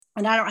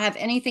and I don't have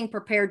anything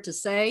prepared to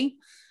say.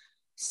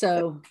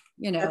 So,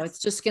 it's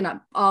just going to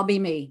all be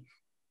me.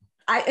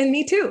 And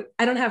me too.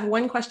 I don't have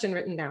one question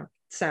written down.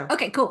 So.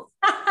 Okay, cool.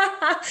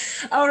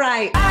 All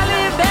right. I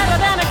live better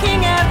than a king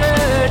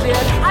ever did.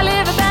 I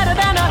live better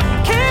than a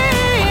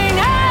king.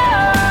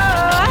 I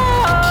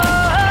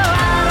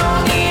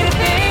don't need a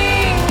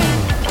thing.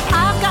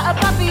 I've got a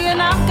puppy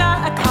and I've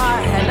got a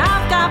car and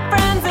I've got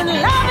friends and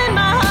love in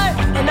my heart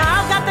and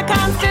I've got the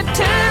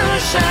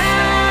Constitution.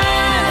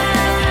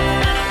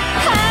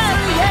 Hell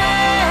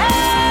yeah.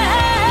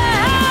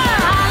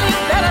 I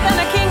live better than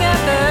a king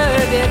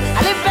ever did.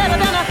 I live better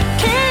than a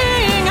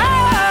king.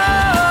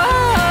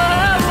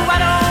 I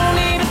don't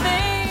need a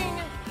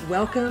thing.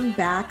 Welcome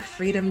back,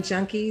 Freedom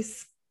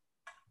Junkies,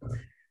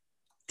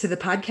 to the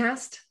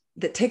podcast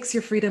that takes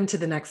your freedom to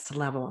the next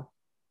level.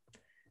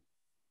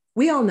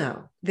 We all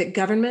know that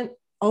government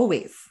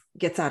always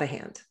gets out of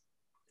hand.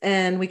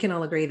 And we can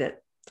all agree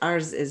that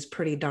ours is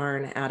pretty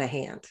darn out of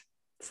hand.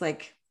 It's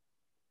like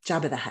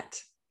Jabba the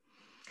Hutt.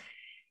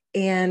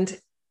 And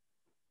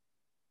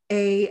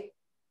a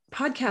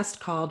podcast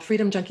called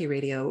Freedom Junkie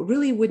Radio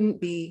really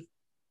wouldn't be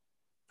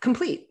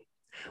complete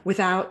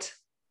without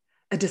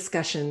a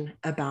discussion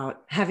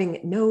about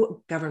having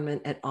no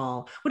government at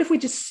all. What if we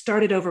just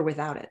started over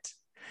without it?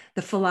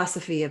 The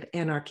philosophy of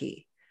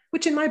anarchy,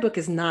 which in my book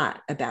is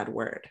not a bad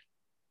word.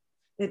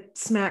 It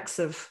smacks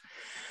of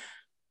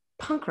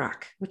punk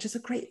rock, which is a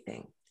great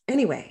thing.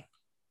 Anyway,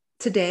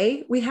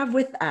 today we have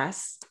with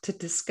us to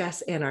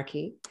discuss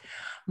anarchy,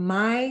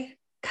 my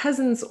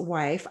cousin's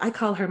wife. I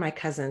call her my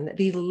cousin,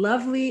 the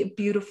lovely,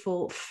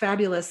 beautiful,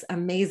 fabulous,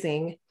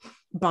 amazing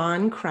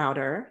Bon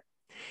Crowder.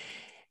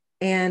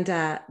 And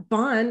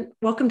Bon,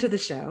 welcome to the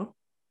show.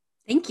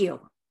 Thank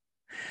you.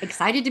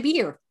 Excited to be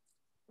here.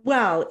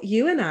 Well,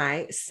 you and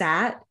I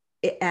sat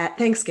at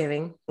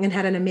Thanksgiving and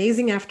had an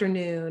amazing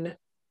afternoon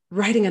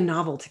writing a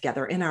novel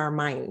together in our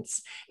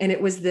minds. And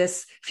it was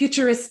this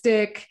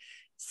futuristic,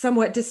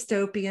 somewhat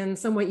dystopian,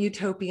 somewhat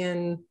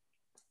utopian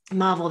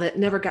novel that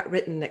never got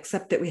written,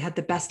 except that we had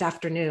the best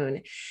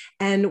afternoon.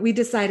 And we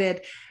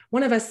decided,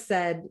 one of us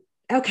said,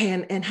 okay,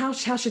 and how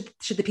should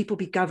the people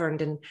be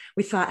governed? And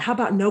we thought, how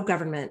about no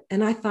government?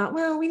 And I thought,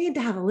 well, we need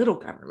to have a little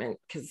government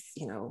because,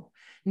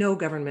 no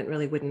government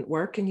really wouldn't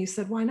work. And you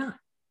said, why not?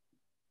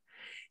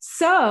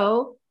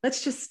 So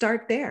let's just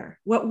start there.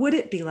 What would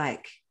it be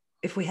like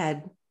if we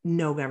had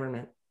no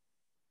government?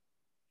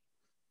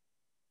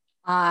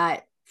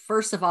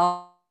 First of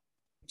all,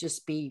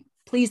 just be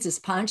pleased as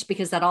punch,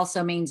 because that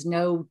also means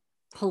no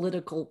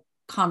political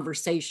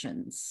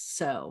conversations.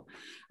 So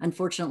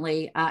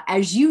unfortunately,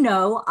 as you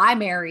know, I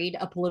married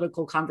a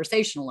political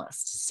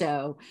conversationalist.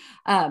 So,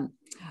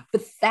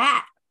 but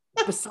that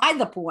beside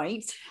the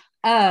point.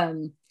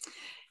 No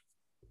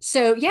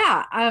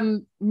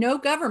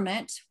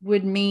government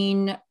would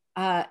mean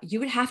you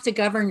would have to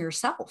govern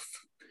yourself.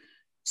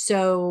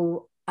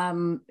 So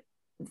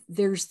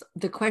there's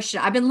the question.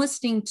 I've been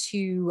listening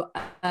to,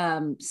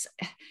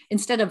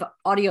 instead of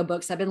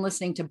audiobooks, I've been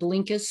listening to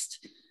Blinkist,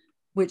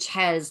 which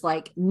has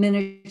like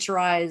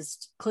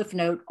miniaturized Cliff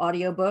Note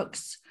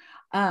audiobooks.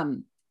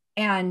 And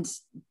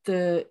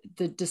the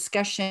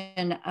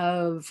discussion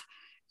of,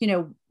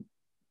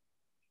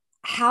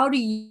 why do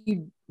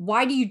you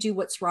do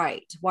what's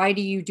right? Why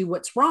do you do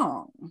what's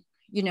wrong?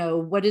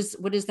 What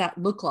does that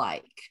look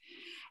like?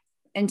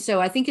 And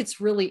so I think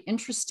it's really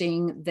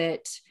interesting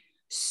that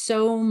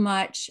so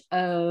much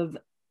of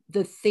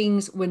the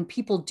things when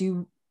people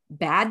do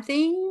bad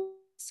things,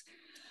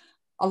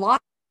 a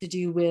lot to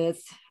do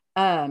with,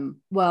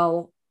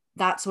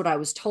 that's what I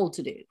was told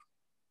to do.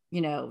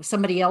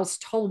 Somebody else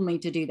told me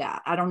to do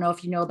that. I don't know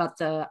if you know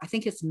about I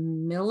think it's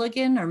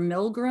Milligan or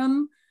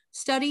Milgram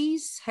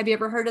studies. Have you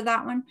ever heard of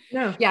that one?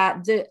 No.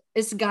 Yeah.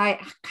 This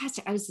guy, gosh,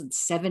 I was in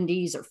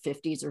 70s or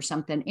 50s or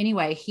something.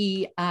 Anyway,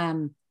 he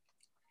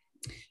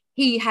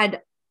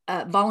had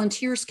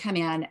volunteers come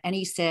in and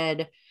he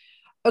said,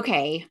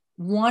 okay,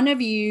 one of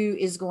you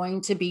is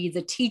going to be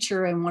the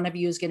teacher and one of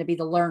you is going to be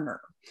the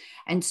learner.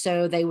 And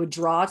so they would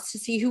draw to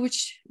see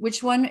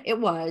which one it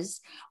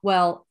was.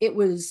 Well, it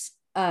was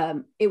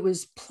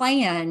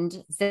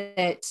planned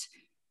that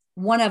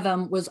one of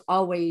them was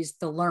always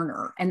the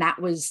learner, and that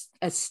was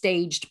a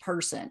staged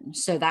person.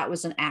 So that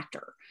was an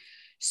actor.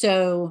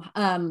 So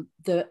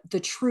the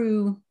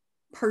true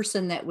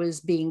person that was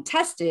being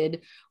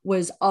tested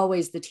was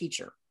always the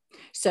teacher.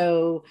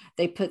 So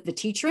they put the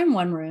teacher in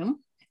one room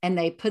and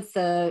they put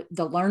the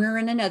learner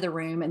in another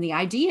room. And the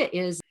idea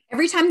is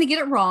every time they get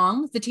it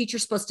wrong, the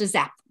teacher's supposed to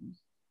zap them.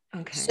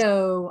 Okay.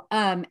 So,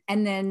 and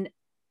then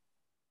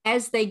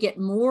as they get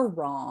more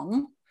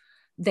wrong,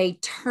 they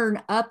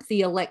turn up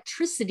the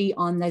electricity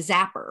on the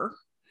zapper.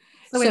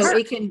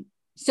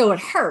 So it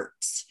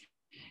hurts.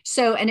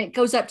 So, and it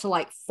goes up to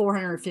like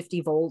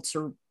 450 volts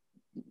or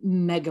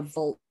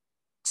megavolt,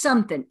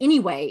 something.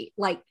 Anyway,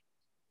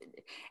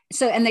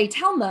 and they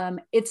tell them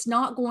it's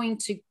not going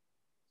to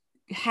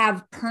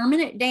have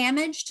permanent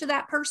damage to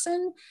that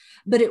person,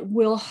 but it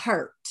will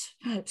hurt.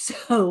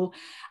 So,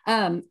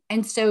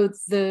 and so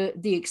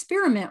the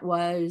experiment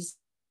was,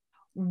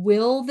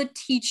 will the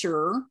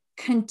teacher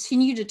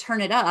continue to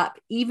turn it up,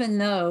 even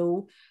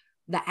though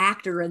the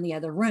actor in the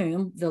other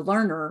room, the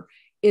learner,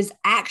 is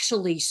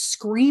actually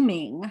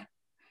screaming,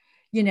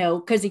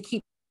 because he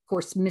keeps, of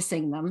course,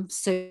 missing them.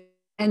 So,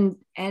 and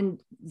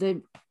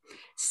the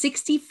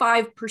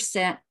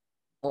 65%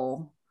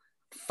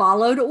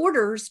 followed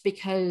orders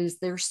because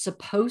they're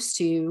supposed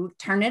to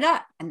turn it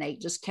up, and they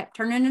just kept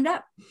turning it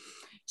up.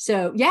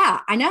 So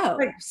yeah, I know.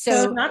 Right.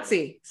 So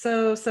Nazi.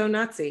 So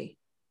Nazi.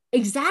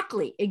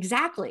 Exactly.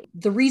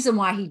 The reason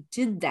why he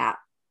did that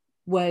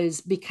was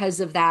because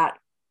of that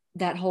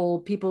whole,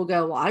 people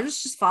go, well, I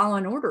was just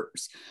following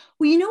orders.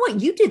 Well, you know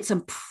what? You did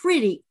some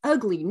pretty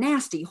ugly,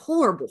 nasty,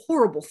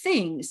 horrible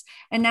things.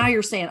 And now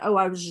you're saying, oh,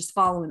 I was just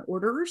following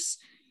orders.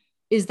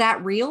 Is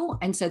that real?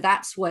 And so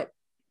that's what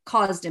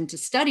caused him to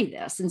study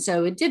this. And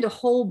so it did a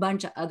whole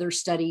bunch of other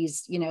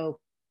studies,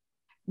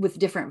 with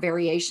different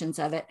variations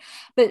of it.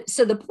 But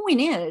so the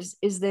point is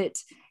that,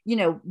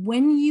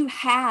 when you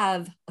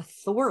have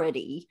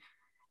authority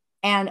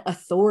and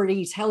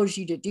authority tells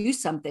you to do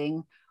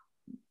something,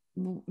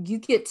 you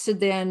get to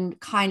then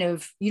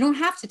you don't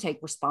have to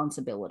take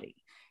responsibility.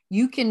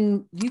 You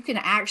can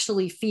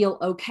actually feel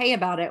okay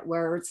about it,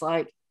 where it's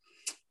like,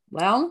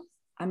 well,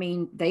 I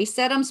mean, they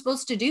said I'm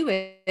supposed to do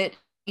it.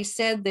 They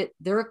said that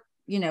they're,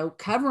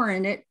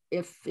 covering it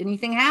if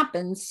anything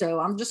happens. So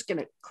I'm just going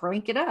to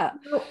crank it up.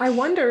 I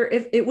wonder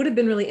if it would have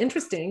been really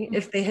interesting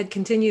if they had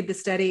continued the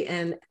study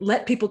and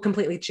let people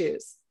completely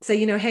choose.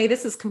 Say, hey,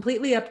 this is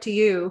completely up to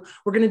you.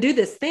 We're going to do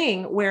this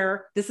thing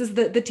where this is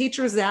the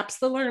teacher zaps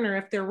the learner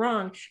if they're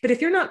wrong. But if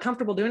you're not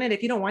comfortable doing it,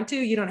 if you don't want to,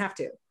 you don't have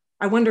to.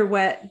 I wonder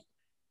what.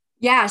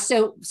 Yeah.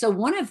 So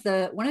one of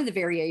the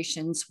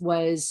variations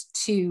was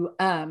to,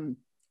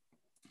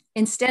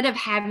 instead of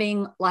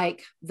having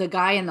like the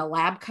guy in the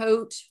lab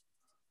coat,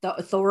 the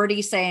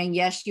authority saying,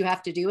 yes, you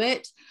have to do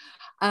it,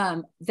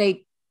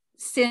 they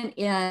sent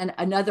in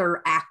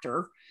another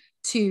actor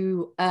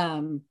to,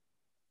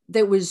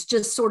 that was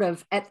just sort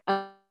of at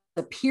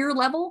the peer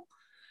level.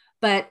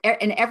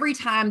 And every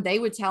time they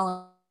would tell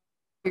him,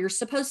 you're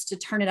supposed to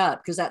turn it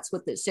up because that's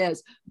what this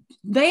says,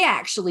 they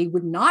actually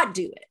would not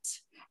do it.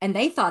 And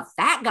they thought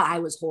that guy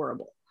was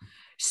horrible.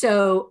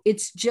 So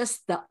it's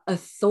just the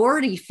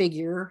authority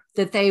figure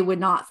that they would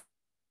not,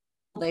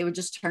 they would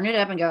just turn it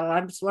up and go,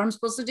 that's what I'm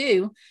supposed to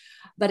do.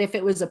 But if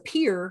it was a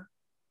peer,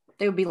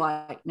 they would be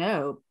like,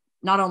 no,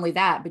 not only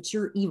that, but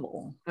you're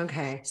evil.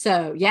 Okay.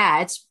 So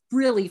yeah, it's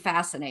really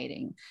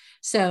fascinating.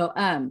 So,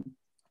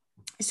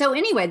 so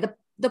anyway,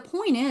 the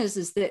point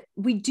is that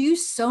we do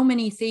so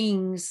many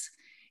things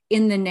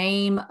in the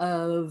name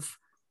of,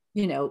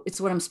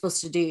 it's what I'm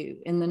supposed to do,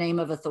 in the name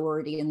of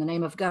authority, in the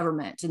name of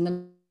government, in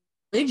the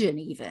religion,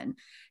 even,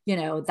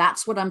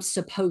 that's what I'm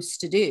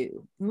supposed to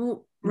do.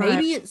 Well,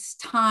 maybe it's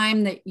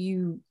time that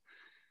you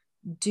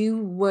do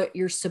what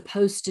you're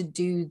supposed to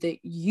do, that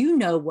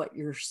what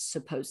you're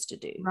supposed to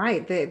do.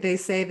 Right. They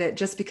say that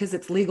just because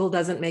it's legal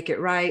doesn't make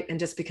it right. And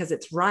just because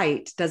it's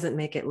right doesn't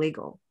make it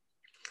legal.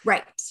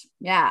 Right.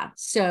 Yeah.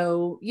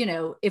 So,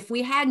 if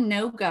we had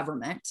no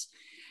government,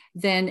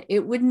 then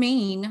it would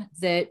mean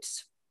that,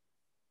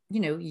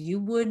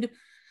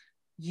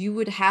 you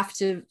would have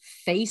to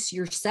face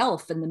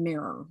yourself in the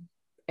mirror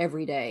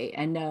every day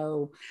and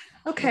know.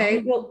 Okay.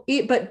 Well,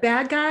 but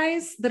bad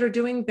guys that are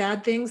doing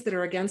bad things that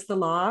are against the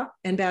law,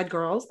 and bad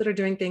girls that are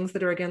doing things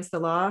that are against the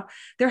law,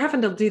 they're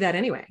having to do that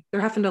anyway.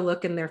 They're having to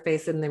look in their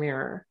face in the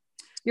mirror.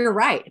 You're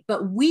right.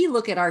 But we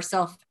look at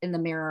ourselves in the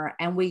mirror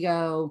and we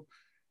go,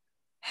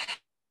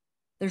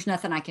 there's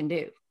nothing I can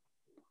do.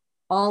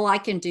 All I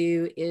can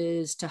do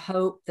is to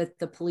hope that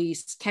the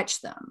police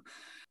catch them.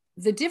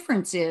 The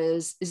difference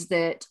is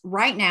that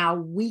right now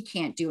we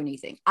can't do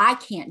anything. I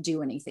can't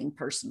do anything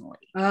personally.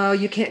 Oh,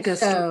 you can't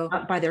go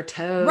up by their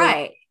toes.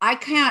 Right. I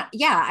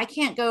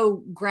can't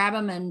go grab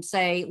them and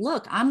say,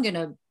 look, I'm going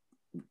to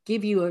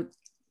give you a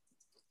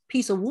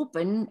piece of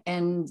whooping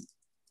and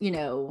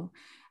you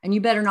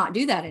better not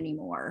do that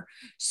anymore.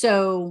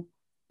 So,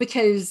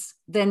 because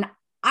then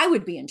I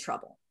would be in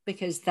trouble,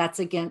 because that's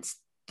against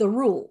the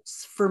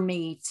rules for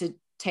me to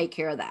take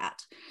care of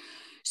that.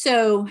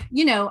 So,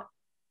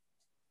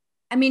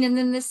 and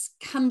then this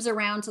comes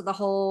around to the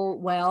whole,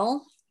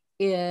 well,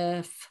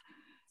 if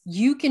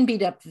you can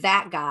beat up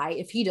that guy,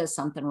 if he does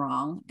something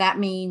wrong, that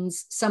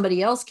means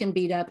somebody else can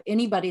beat up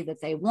anybody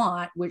that they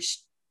want, which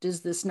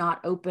does this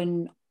not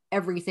open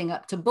everything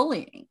up to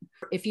bullying?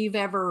 If you've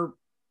ever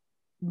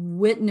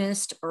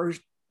witnessed or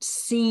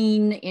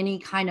seen any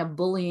kind of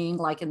bullying,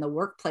 like in the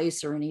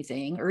workplace or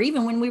anything, or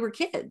even when we were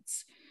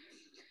kids,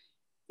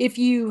 if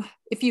you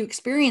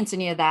experience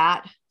any of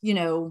that,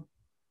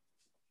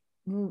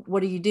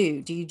 what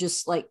do? Do you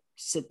just like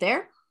sit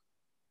there?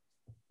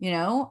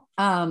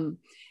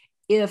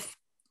 If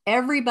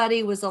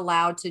everybody was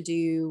allowed to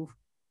do,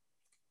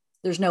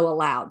 there's no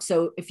allowed.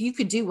 So if you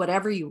could do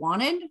whatever you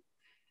wanted,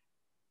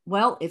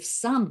 well, if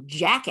some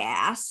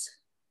jackass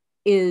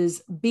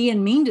is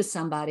being mean to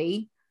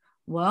somebody,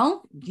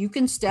 well, you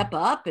can step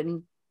up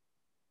and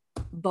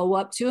bow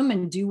up to him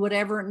and do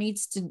whatever it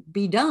needs to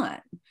be done.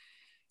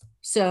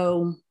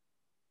 So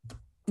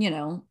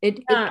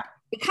it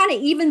kind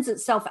of evens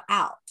itself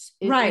out.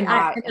 Right.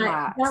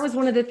 That was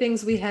one of the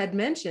things we had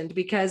mentioned,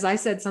 because I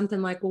said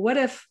something like, well, what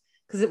if,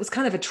 because it was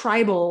kind of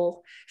a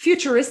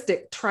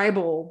futuristic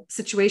tribal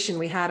situation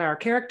we had our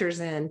characters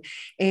in.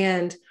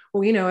 And,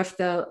 well, if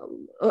the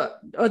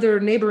other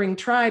neighboring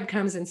tribe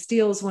comes and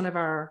steals one of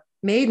our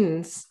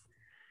maidens,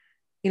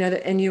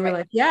 and you were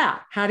like, yeah,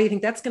 how do you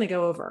think that's going to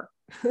go over?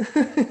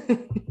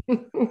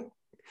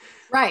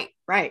 Right.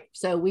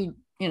 So we,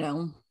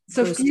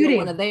 so feuding,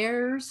 one of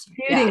theirs.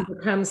 Feuding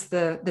becomes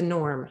the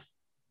norm.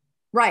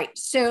 Right.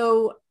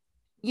 So,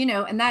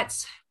 and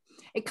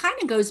it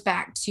kind of goes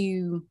back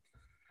to,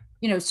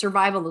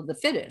 survival of the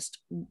fittest.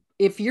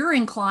 If you're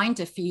inclined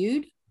to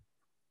feud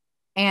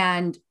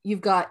and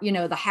you've got,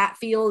 the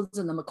Hatfields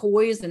and the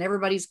McCoys and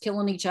everybody's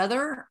killing each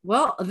other,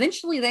 well,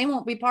 eventually they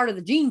won't be part of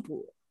the gene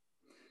pool.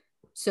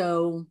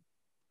 So,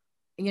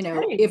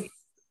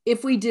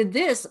 if we did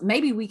this,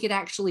 maybe we could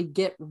actually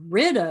get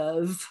rid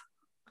of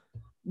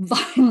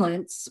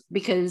violence,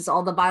 because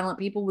all the violent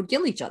people would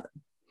kill each other.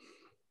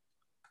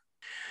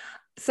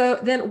 So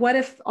then what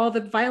if all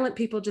the violent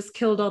people just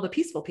killed all the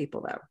peaceful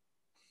people, though?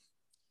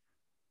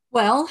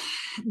 Well,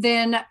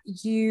 then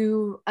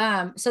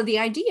so the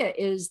idea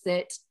is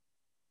that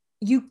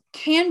you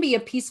can be a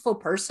peaceful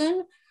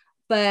person,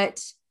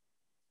 but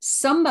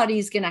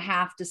somebody's going to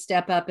have to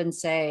step up and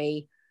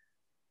say,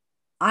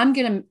 I'm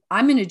going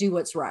to do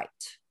what's right.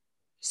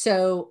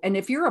 So, and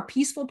if you're a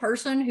peaceful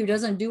person who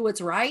doesn't do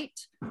what's right,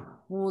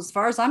 well, as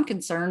far as I'm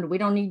concerned, we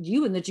don't need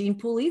you in the gene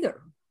pool either.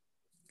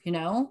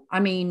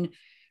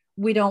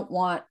 We don't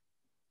want,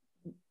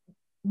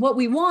 what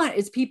we want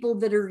is people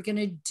that are going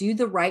to do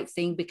the right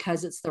thing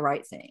because it's the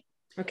right thing.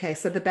 Okay.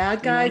 So the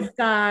bad guys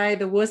die,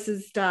 the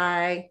wusses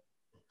die.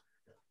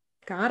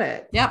 Got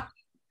it. Yep.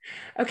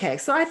 Okay.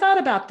 So I thought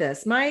about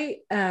this. My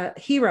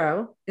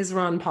hero is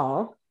Ron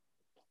Paul.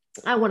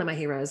 Not one of my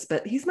heroes,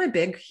 but he's my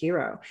big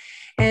hero.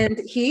 And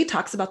he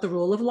talks about the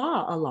rule of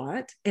law a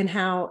lot and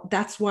how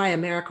that's why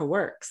America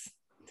works.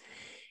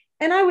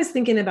 And I was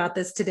thinking about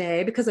this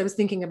today because I was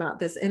thinking about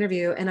this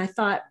interview, and I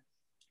thought,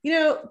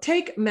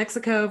 take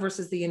Mexico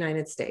versus the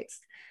United States.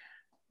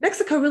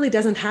 Mexico really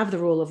doesn't have the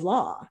rule of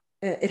law.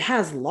 It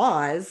has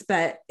laws,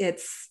 but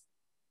it's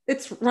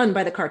run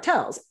by the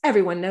cartels.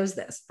 Everyone knows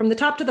this. From the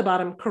top to the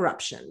bottom,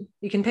 corruption.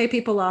 You can pay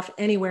people off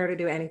anywhere to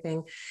do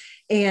anything,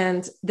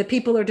 and the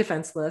people are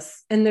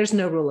defenseless, and there's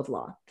no rule of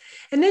law.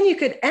 And then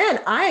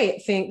I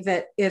think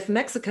that if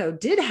Mexico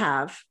did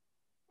have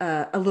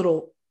a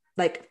little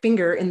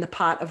finger in the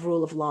pot of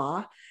rule of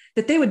law,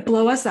 that they would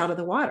blow us out of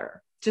the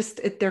water. Just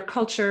their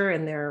culture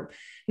and their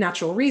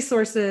natural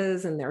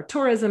resources and their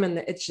tourism, and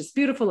it's just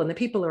beautiful, and the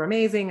people are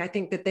amazing. I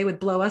think that they would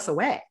blow us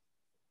away.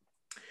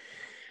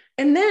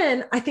 And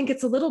then I think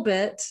it's a little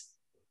bit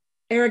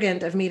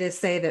arrogant of me to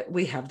say that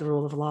we have the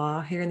rule of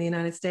law here in the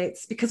United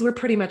States, because we're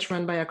pretty much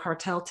run by a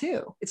cartel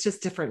too. It's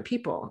just different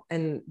people,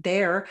 and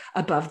they're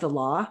above the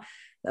law.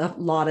 The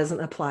law doesn't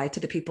apply to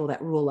the people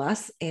that rule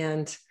us,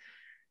 and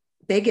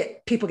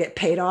people get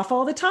paid off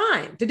all the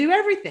time to do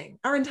everything.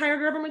 Our entire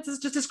government is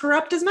just as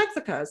corrupt as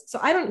Mexico's. So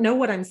I don't know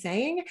what I'm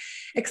saying,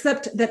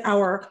 except that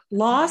our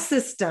law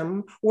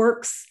system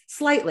works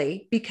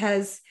slightly,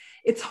 because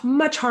it's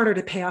much harder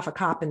to pay off a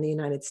cop in the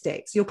United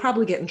States. You'll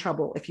probably get in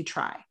trouble if you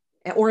try,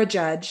 or a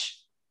judge.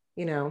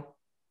 You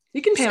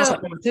can pay off a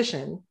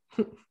politician.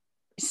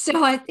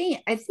 So I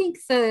think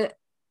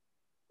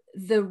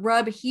the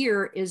rub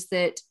here is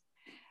that,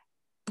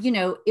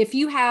 if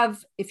you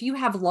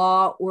have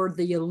law or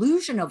the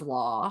illusion of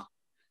law,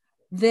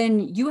 then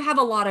you have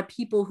a lot of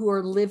people who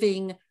are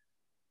living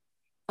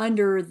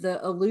under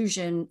the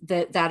illusion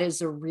that that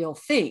is a real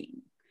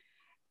thing.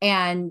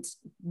 And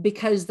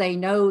because they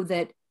know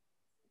that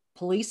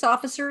police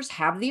officers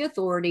have the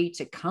authority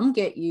to come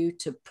get you,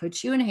 to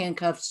put you in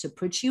handcuffs, to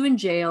put you in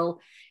jail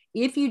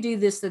if you do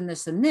this and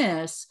this and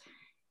this.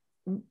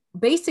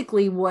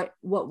 Basically what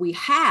we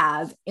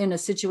have in a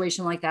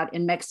situation like that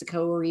in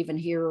Mexico, or even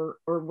here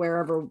or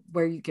wherever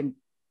where you can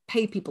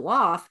pay people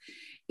off,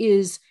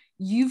 is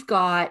you've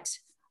got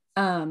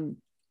only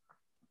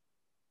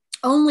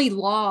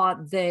law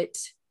that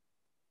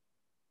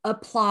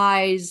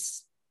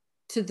applies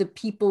to the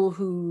people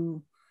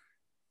who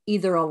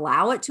either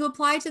allow it to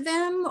apply to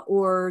them,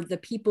 or the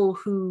people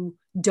who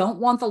don't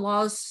want the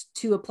laws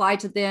to apply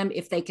to them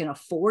if they can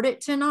afford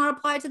it to not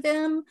apply to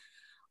them.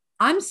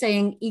 I'm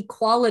saying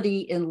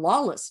equality in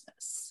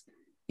lawlessness.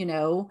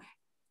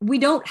 We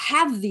don't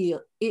have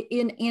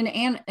in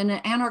an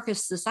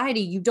anarchist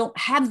society, you don't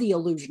have the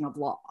illusion of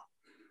law.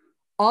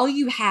 All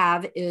you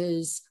have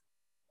is,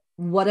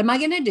 what am I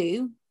going to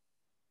do?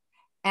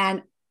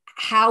 And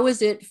how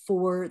is it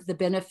for the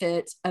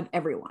benefit of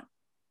everyone?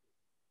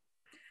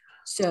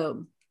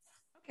 So,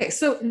 okay.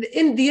 So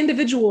the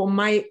individual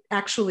might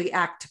actually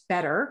act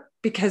better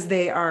because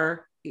they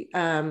are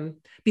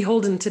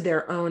beholden to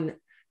their own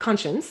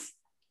conscience.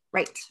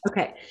 Right.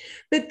 Okay.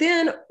 But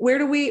then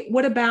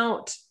what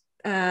about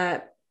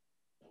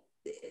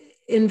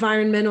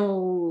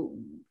environmental,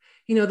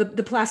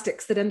 the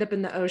plastics that end up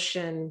in the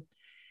ocean?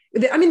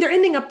 I mean, they're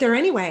ending up there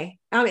anyway.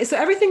 So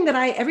everything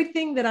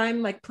that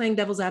I'm like playing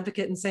devil's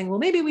advocate and saying, well,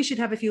 maybe we should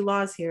have a few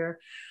laws here.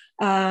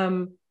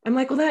 I'm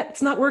like, well,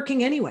 that's not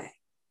working anyway,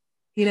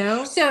 you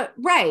know? So,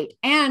 right.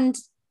 And,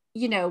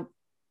 you know,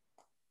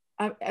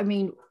 I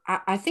mean,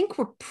 I think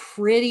we're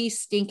pretty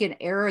stinking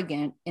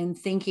arrogant in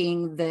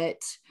thinking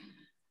that,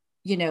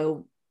 you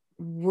know,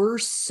 we're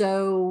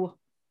so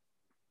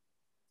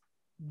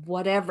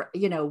whatever,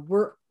 you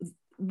know,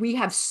 we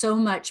have so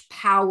much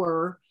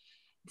power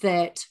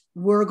that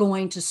we're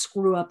going to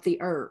screw up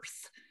the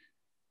earth.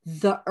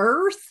 The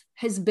earth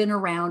has been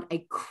around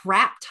a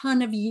crap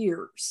ton of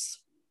years,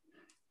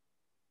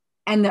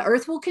 and the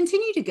earth will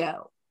continue to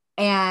go,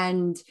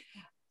 and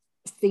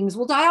things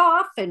will die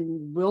off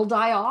and will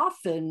die off,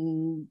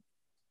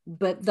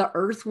 but the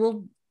earth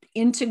will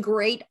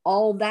integrate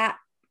all that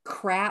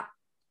crap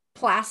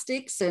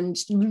plastics and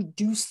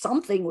do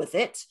something with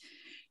it.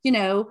 You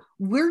know,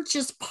 we're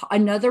just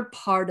another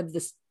part of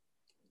this.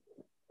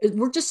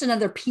 We're just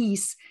another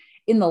piece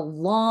in the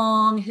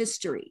long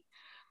history.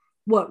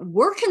 What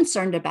we're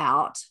concerned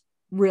about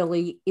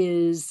really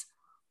is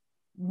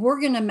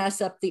we're going to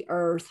mess up the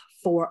earth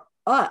for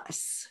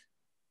us,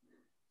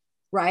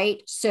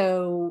 right?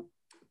 So,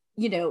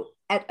 you know,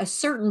 at a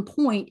certain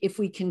point, if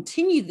we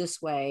continue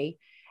this way,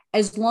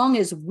 as long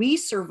as we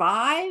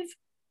survive,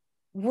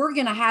 we're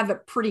going to have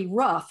it pretty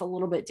rough a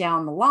little bit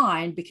down the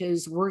line,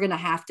 because we're going to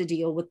have to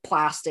deal with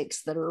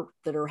plastics that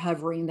are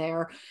hovering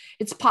there.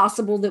 It's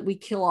possible that we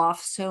kill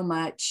off so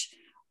much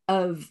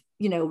of,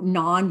 you know,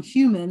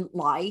 non-human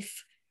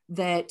life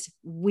that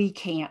we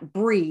can't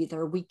breathe,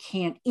 or we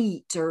can't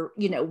eat, or,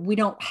 you know, we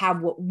don't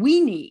have what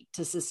we need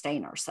to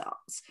sustain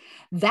ourselves.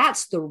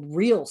 That's the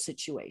real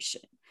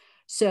situation.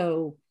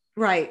 So,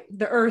 right.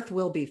 The earth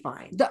will be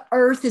fine. The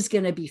earth is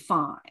going to be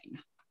fine.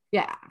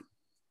 Yeah.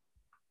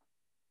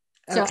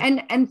 So,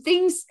 Okay. and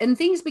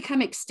things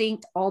become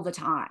extinct all the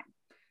time.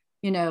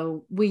 You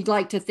know, we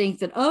like to think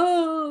that,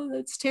 oh,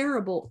 that's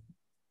terrible.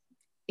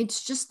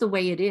 It's just the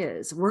way it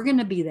is. We're going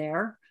to be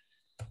there.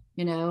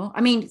 You know,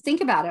 I mean,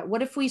 think about it.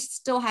 What if we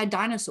still had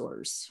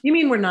dinosaurs? You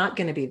mean we're not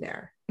going to be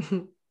there?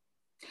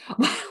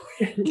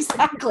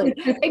 Exactly.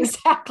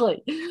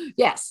 Exactly.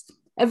 Yes.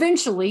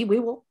 Eventually we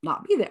will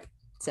not be there.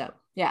 So,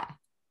 yeah.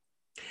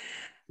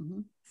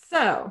 Mm-hmm.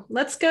 So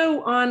let's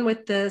go on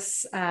with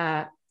this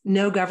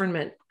no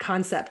government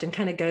concept and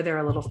kind of go there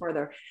a little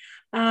further.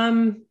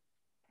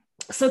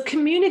 So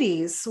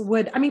communities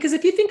would, I mean, because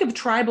if you think of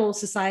tribal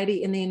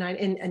society in the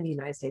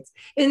United States,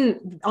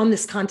 on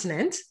this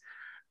continent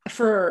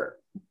for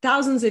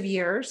thousands of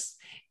years,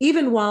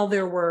 even while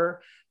there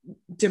were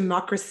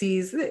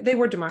democracies, they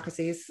were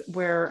democracies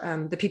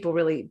where the people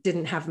really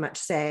didn't have much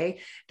say.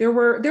 There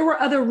were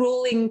other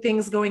ruling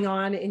things going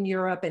on in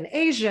Europe and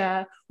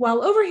Asia,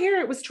 while over here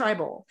it was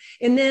tribal.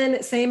 And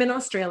then same in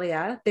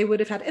Australia, they would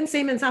have had, and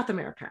same in South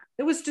America.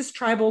 It was just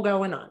tribal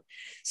going on.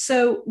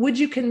 So would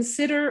you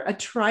consider a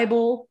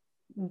tribal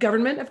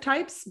government of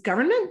types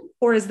government,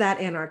 or is that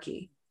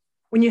anarchy?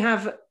 When you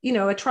have, you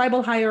know, a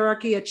tribal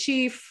hierarchy, a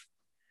chief,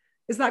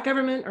 is that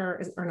government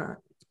or not?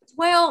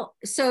 Well,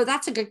 so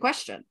that's a good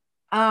question.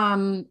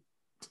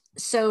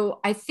 So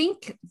I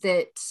think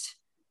that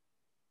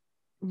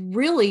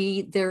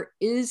really there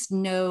is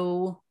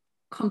no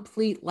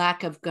complete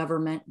lack of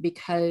government,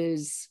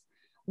 because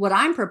what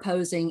I'm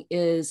proposing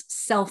is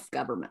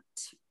self-government.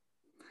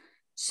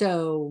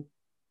 So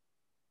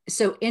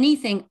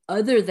anything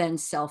other than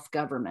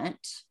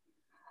self-government,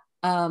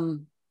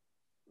 kind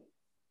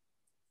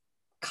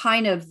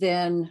of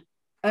then,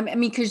 I mean,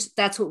 because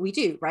that's what we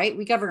do, right?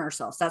 We govern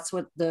ourselves. That's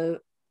what the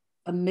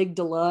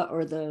amygdala,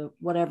 or the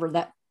whatever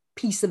that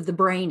piece of the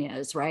brain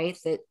is, right?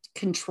 That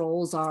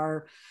controls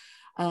our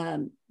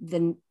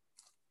the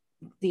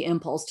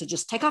impulse to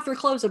just take off your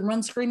clothes and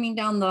run screaming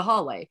down the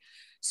hallway.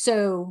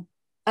 So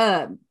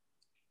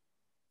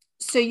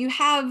you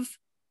have,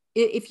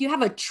 if you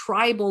have a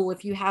tribal,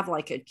 if you have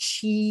like a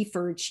chief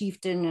or a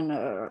chieftain and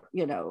a,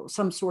 you know,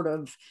 some sort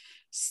of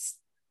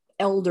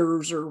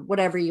elders or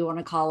whatever you want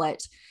to call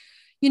it,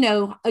 you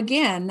know,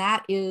 again,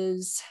 that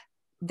is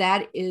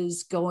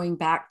going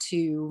back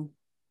to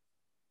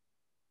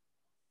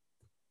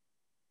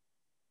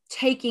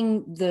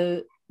taking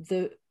the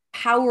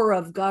power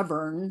of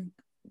governing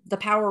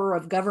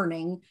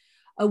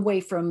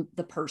away from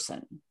the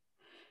person.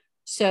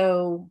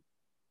 So,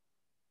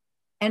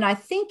 and I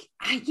think,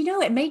 you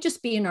know, it may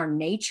just be in our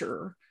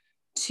nature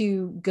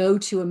to go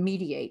to a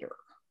mediator,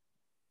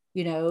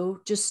 you know,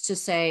 just to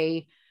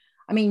say,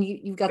 I mean,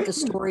 you've got the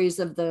stories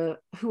of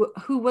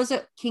who was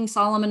it, King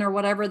Solomon or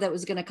whatever, that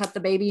was going to cut the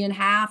baby in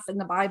half in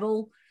the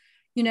Bible,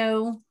 you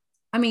know.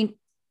 I mean,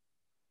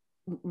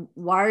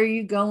 why are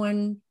you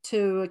going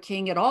to a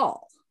king at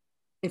all?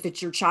 If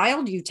it's your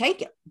child, you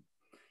take it,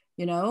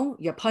 you know,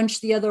 you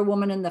punch the other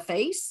woman in the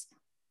face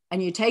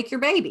and you take your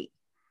baby,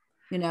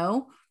 you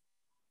know.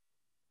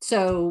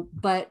 So,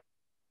 but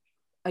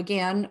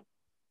again,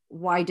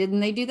 why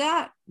didn't they do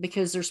that?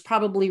 Because there's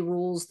probably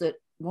rules that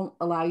won't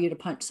allow you to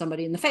punch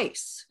somebody in the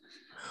face.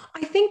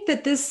 I think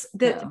that this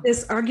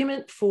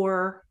argument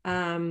for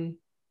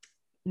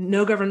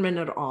no government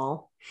at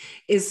all,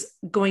 is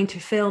going to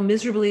fail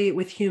miserably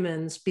with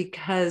humans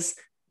because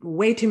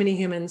way too many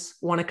humans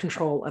want to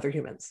control other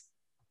humans.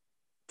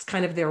 It's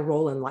kind of their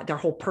role in life, their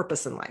whole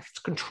purpose in life,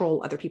 to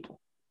control other people.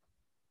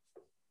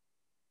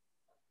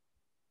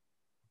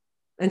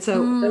 And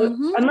so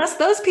unless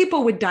those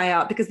people would die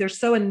out because they're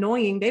so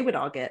annoying, they would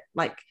all get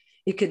like,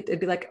 it'd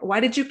be like, why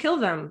did you kill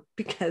them?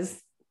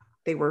 Because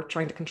they were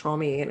trying to control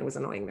me and it was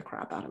annoying the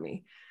crap out of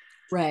me.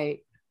 Right.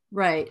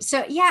 Right.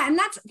 So yeah, and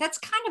that's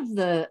kind of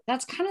the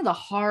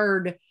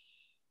hard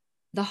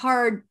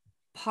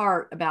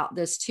part about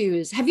this too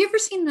is, have you ever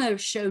seen the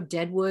show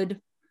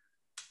Deadwood?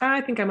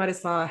 I think I might have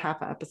saw a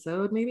half an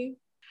episode, maybe.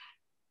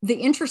 The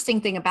interesting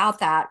thing about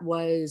that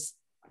was,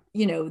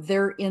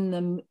 they're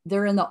in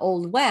the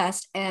Old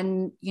West,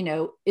 and,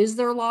 is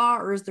there law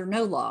or is there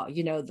no law?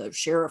 The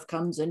sheriff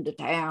comes into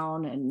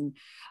town. And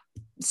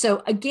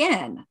so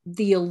again,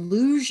 the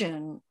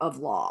illusion of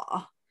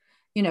law,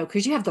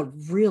 because you have the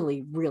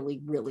really, really,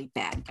 really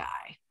bad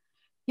guy,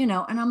 and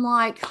I'm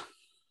like,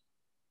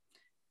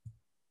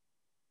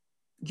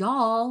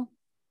 y'all,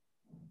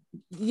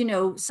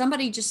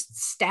 somebody just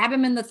stab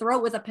him in the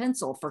throat with a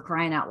pencil, for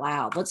crying out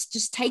loud. Let's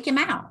just take him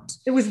out.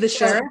 It was the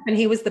sheriff and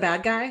he was the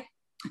bad guy?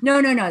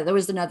 No. There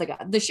was another guy.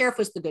 The sheriff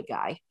was the good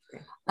guy.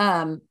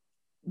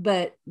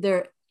 But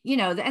there,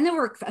 and there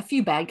were a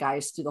few bad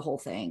guys through the whole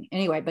thing.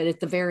 Anyway, but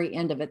at the very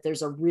end of it,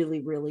 there's a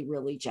really, really,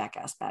 really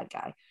jackass bad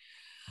guy.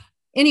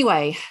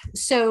 Anyway,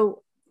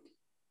 so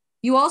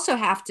you also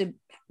have to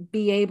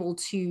be able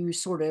to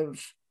sort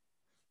of,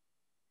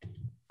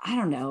 I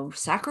don't know,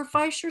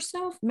 sacrifice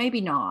yourself?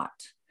 Maybe not.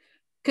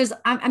 Because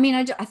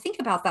I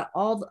think about that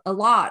a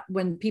lot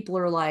when people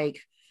are like,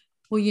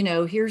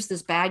 well, here's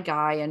this bad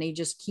guy and he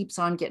just keeps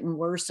on getting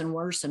worse and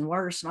worse and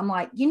worse. And I'm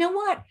like, you know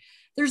what?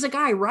 There's a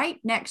guy right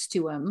next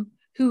to him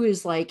who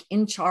is like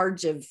in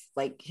charge of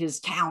like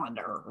his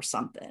calendar or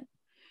something.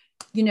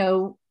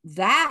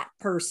 That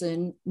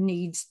person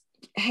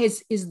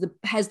has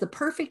the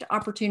perfect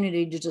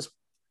opportunity to just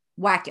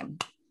whack him.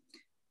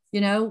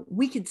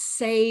 We could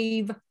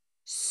save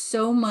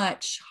so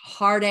much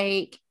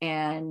heartache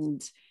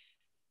and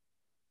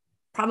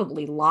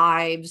probably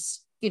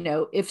lives,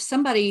 if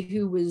somebody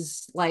who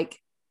was like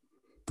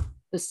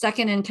the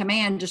second in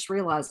command just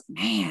realized,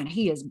 man,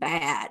 he is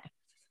bad.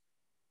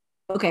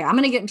 Okay, I'm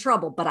going to get in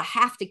trouble, but I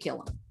have to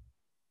kill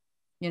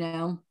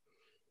him,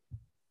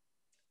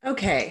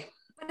 Okay.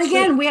 But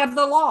again, we have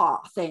the law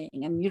thing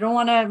and you don't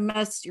want to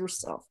mess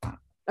yourself up.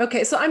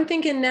 Okay. So I'm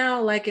thinking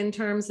now, like in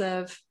terms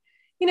of,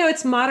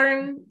 it's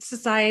modern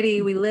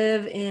society. We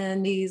live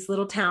in these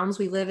little towns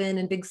we live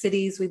in big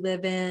cities we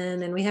live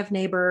in, and we have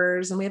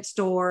neighbors and we have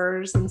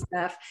stores and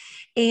stuff.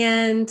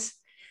 And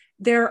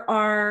there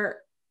are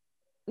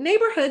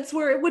neighborhoods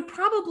where it would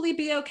probably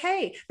be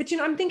okay. But,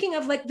 I'm thinking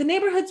of like the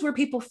neighborhoods where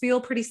people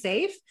feel pretty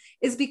safe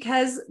is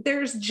because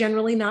there's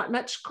generally not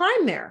much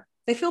crime there.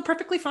 They feel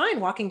perfectly fine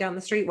walking down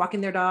the street,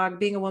 walking their dog,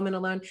 being a woman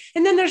alone.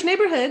 And then there's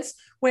neighborhoods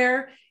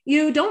where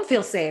you don't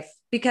feel safe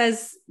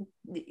because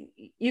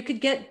you could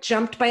get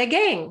jumped by a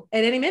gang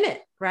at any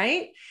minute,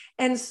 right?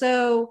 And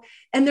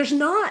there's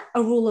not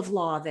a rule of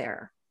law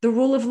there. The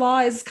rule of law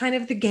is kind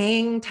of the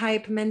gang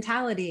type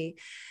mentality.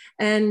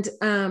 And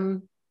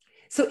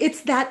so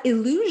it's that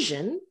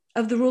illusion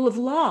of the rule of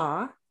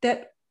law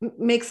that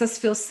makes us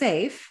feel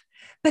safe,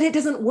 but it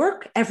doesn't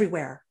work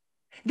everywhere.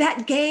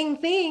 That gang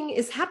thing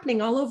is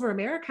happening all over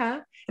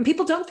America and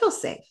people don't feel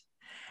safe.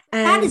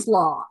 And that is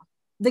law.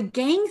 The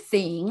gang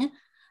thing,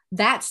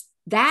 that's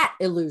that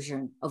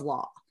illusion of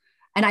law.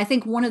 And I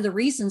think one of the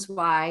reasons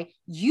why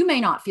you may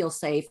not feel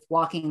safe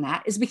walking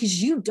that is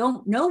because you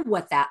don't know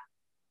what that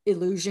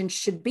illusion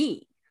should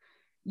be.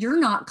 You're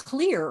not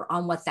clear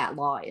on what that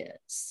law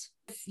is.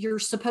 If you're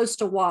supposed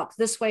to walk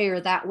this way or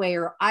that way,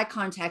 or eye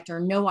contact or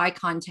no eye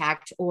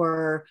contact,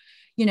 or,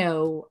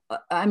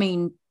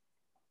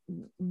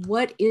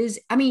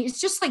 it's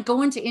just like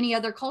going to any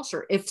other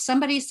culture. If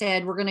somebody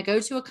said, we're going to go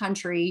to a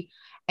country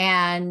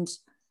and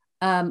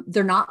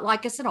they're not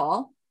like us at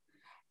all,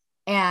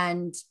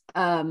 and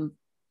we're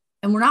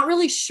not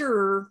really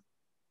sure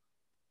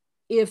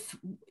if,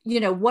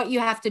 what you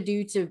have to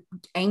do to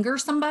anger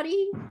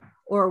somebody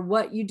or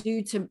what you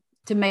do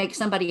to make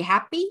somebody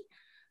happy,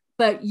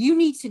 but you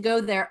need to go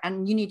there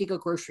and you need to go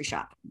grocery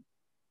shopping.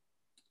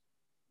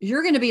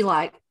 You're going to be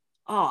like,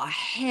 oh,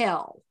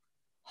 hell,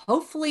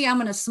 hopefully I'm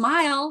going to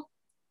smile,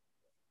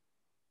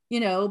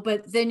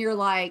 but then you're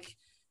like,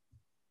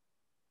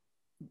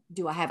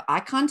 do I have eye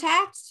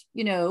contact?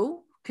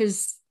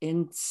 Because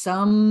in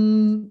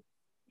some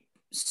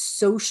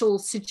social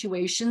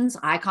situations,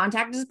 eye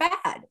contact is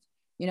bad.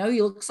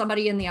 You look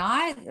somebody in the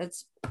eye,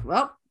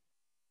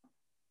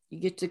 you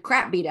get the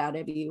crap beat out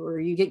of you or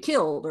you get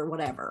killed or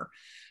whatever.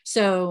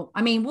 So,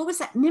 what was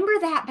that? Remember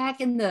that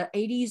back in the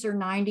 80s or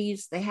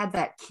 90s, they had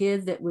that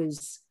kid that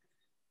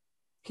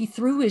he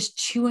threw his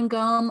chewing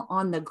gum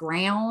on the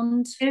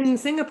ground. In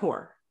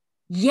Singapore.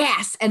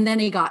 Yes. And then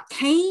he got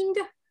caned.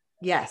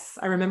 Yes,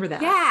 I remember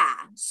that. Yeah.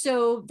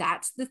 So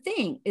that's the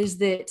thing, is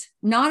that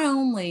not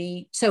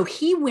only, so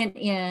he went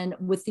in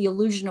with the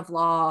illusion of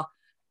law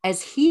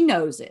as he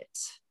knows it.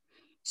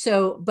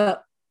 So,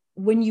 but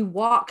when you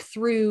walk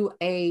through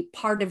a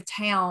part of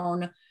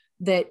town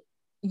that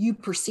you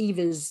perceive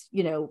as,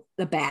 the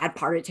bad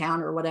part of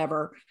town or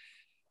whatever,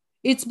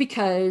 it's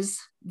because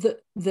the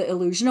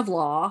illusion of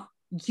law,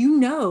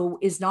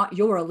 is not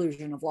your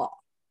illusion of law.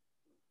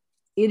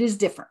 It is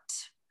different.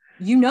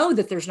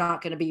 That there's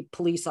not going to be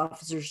police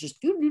officers just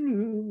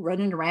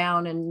running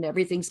around and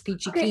everything's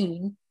peachy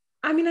keen.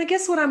 I mean, I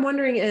guess what I'm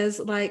wondering is,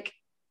 like,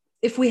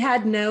 if we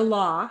had no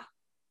law,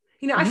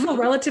 I feel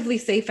relatively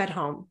safe at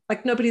home.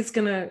 Like, nobody's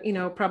going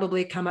to,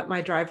 probably come up my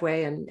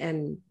driveway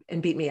and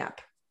beat me up,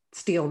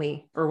 steal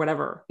me or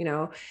whatever,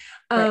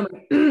 right.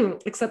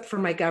 Except for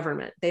my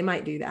government. They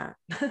might do that.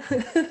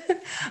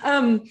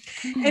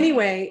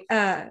 Anyway,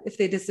 if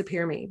they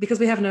disappear me, because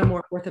we have no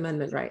more Fourth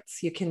Amendment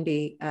rights. You can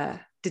be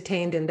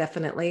detained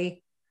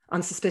indefinitely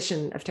on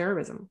suspicion of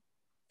terrorism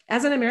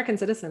as an American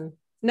citizen.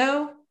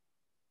 No.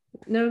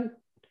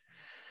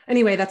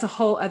 Anyway, that's a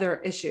whole other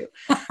issue.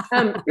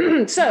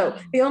 So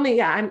the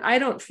only, I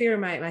don't fear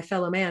my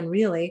fellow man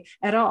really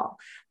at all.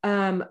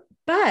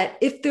 But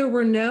if there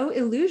were no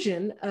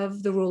illusion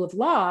of the rule of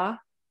law,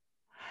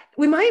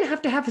 we might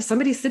have to have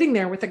somebody sitting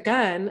there with a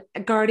gun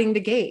guarding the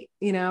gate,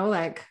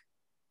 like,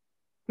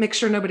 make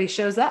sure nobody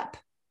shows up.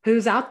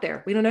 Who's out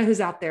there? We don't know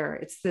who's out there.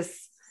 It's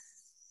this,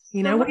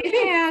 what do you think?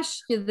 Let me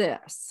ask you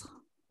this.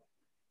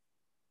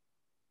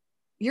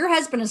 Your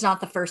husband is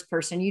not the first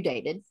person you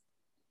dated.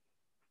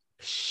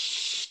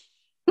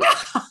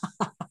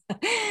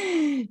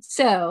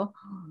 So,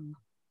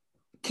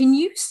 can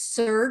you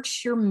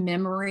search your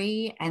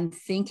memory and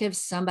think of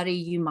somebody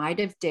you might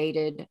have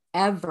dated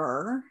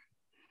ever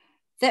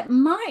that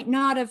might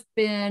not have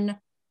been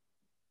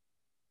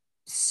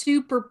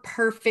super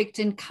perfect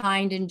and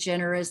kind and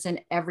generous and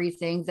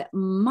everything, that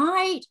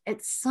might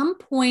at some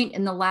point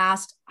in the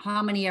last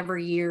how many ever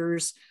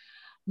years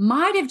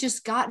might have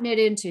just gotten it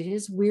into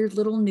his weird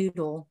little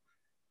noodle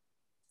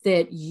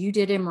that you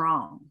did him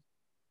wrong?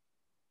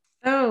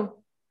 Oh,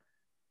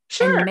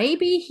 sure. And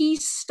maybe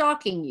he's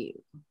stalking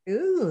you.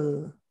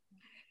 Ooh.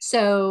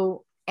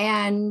 So,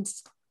 and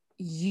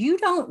you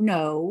don't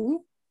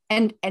know,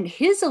 and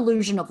his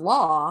illusion of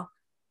law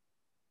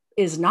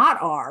is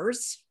not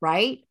ours,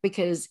 right?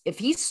 Because if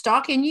he's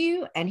stalking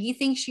you and he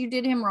thinks you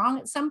did him wrong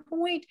at some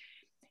point,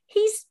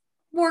 he's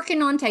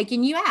working on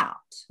taking you out.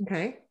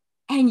 Okay.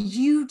 And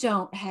you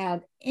don't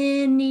have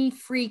any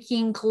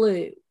freaking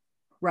clue,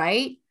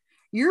 right?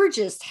 You're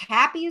just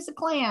happy as a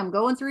clam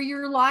going through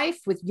your life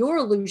with your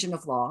illusion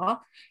of law.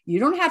 You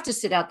don't have to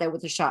sit out there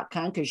with a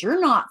shotgun because you're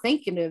not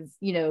thinking of,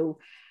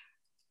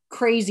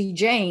 crazy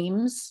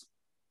James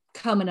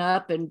coming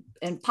up and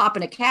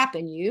popping a cap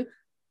in you.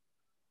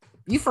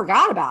 You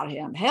forgot about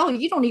him. Hell,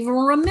 you don't even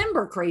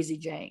remember Crazy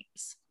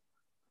James.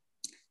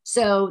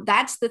 So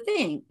that's the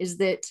thing, is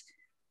that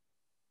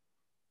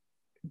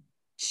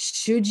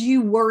should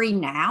you worry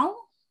now?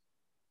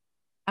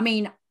 I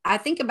mean, I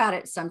think about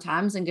it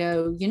sometimes and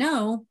go,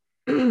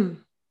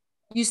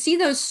 you see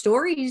those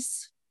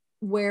stories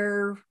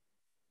where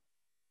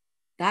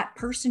that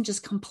person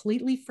just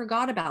completely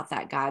forgot about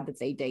that guy that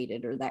they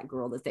dated or that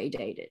girl that they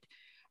dated.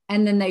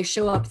 And then they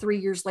show up 3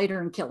 years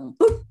later and kill them.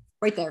 Boop,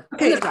 right there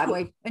in the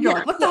driveway. And you're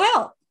like, what the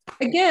hell?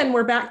 Again,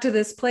 we're back to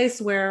this place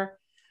where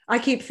I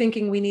keep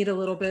thinking we need a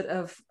little bit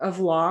of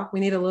law. We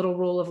need a little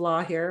rule of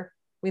law here.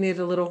 We need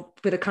a little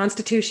bit of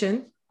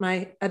Constitution,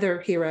 my other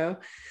hero.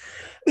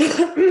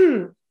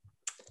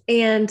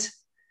 And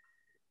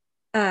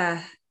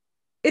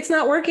it's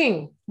not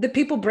working. The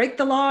people break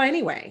the law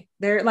anyway.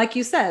 They're, like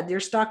you said, your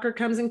stalker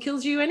comes and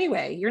kills you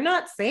anyway. You're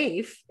not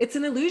safe. It's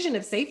an illusion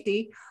of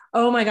safety.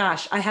 Oh my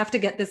gosh, I have to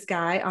get this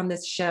guy on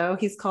this show.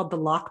 He's called The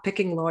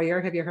Lock-Picking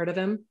Lawyer. Have you heard of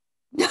him?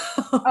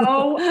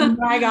 Oh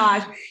my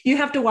gosh. You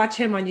have to watch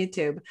him on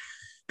YouTube.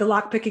 The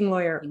Lock-Picking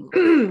Lawyer.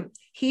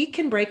 He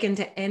can break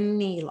into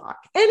any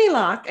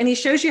lock, and he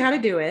shows you how to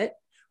do it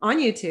on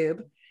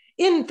YouTube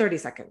in 30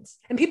 seconds.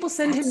 And people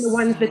send him the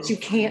ones that you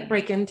can't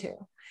break into.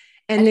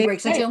 And he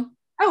breaks into them?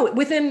 Oh,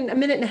 within a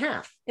minute and a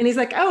half. And he's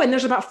like, oh, and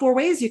there's about 4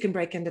 ways you can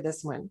break into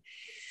this one.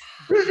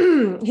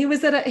 He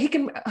was at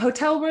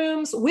hotel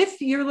rooms with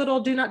your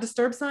little do not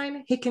disturb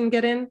sign. He can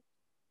get in.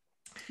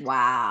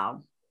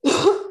 Wow.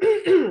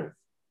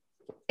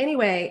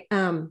 Anyway,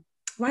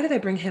 why did I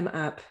bring him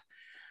up?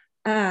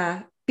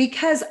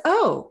 Because,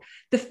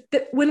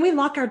 when we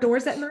lock our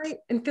doors at night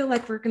and feel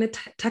like we're going to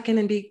tuck in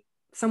and be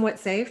somewhat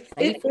safe,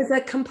 it is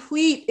a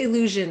complete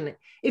illusion.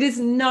 It is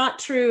not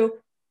true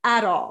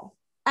at all.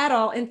 At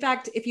all. In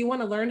fact, if you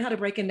want to learn how to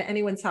break into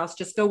anyone's house,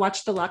 just go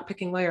watch The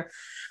Lock-Picking Lawyer.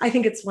 I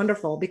think it's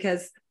wonderful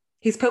because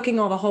he's poking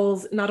all the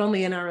holes, not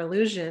only in our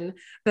illusion,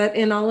 but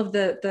in all of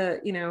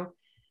the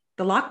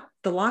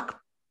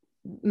lock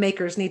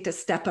makers need to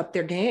step up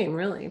their game,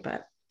 really.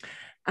 But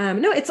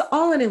no, it's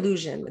all an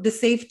illusion, the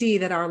safety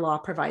that our law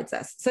provides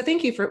us. So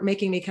thank you for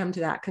making me come to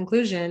that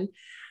conclusion.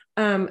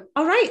 All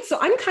right. So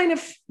I'm kind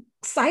of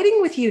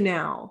siding with you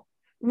now.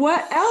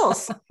 What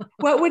else?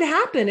 What would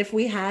happen if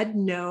we had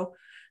no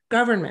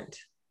government?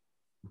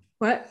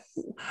 What?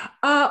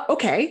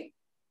 Okay.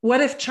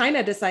 What if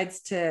China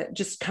decides to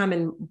just come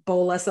and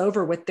bowl us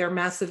over with their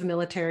massive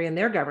military and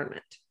their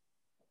government?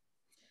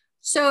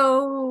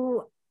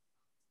 So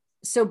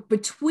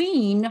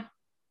between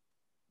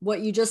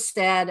what you just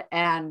said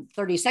and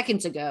 30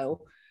 seconds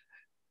ago,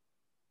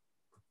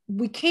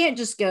 we can't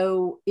just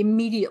go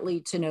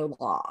immediately to no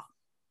law.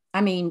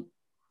 I mean,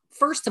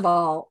 first of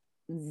all,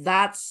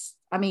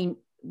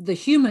 the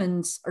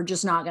humans are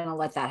just not going to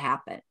let that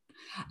happen,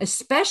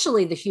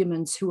 especially the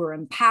humans who are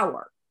in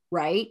power,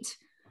 right?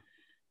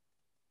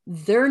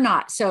 They're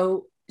not.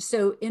 So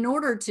in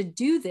order to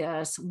do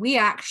this, we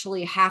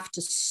actually have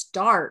to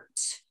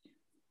start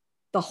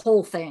the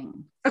whole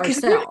thing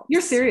ourselves. So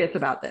you're serious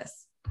about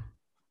this?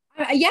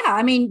 Yeah,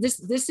 I mean,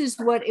 this is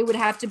what it would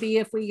have to be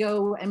if we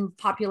go and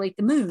populate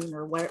the moon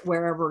or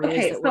wherever it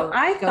is. So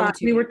I thought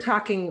we were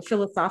talking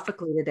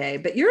philosophically today,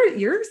 but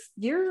you're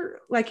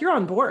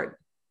on board.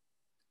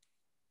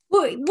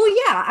 Well,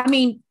 yeah. I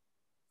mean,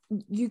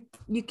 you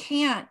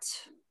can't.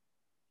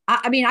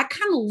 I mean, I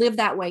kind of live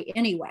that way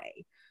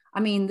anyway. I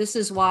mean, this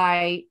is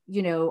why,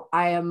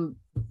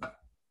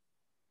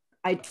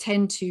 I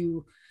tend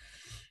to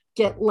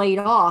get laid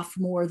off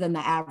more than the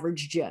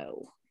average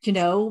Joe,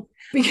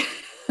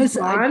 because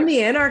I'm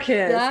the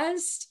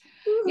anarchist.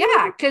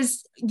 Yeah,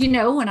 because,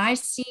 when I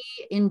see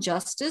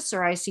injustice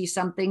or I see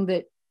something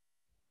that,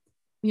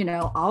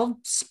 I'll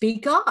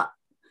speak up,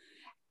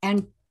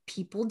 and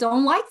people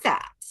don't like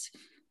that.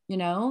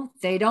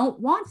 They don't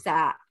want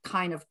that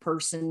kind of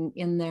person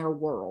in their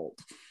world,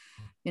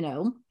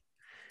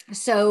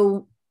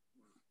 So,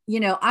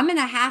 I'm going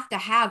to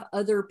have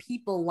other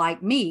people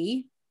like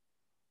me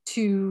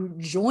to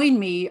join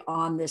me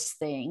on this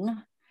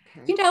thing,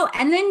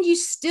 and then you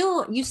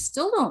still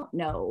don't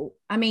know.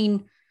 I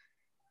mean,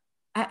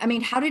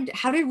 how did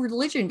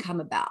religion come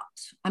about?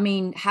 I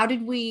mean, how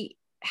did we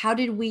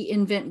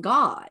invent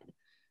God?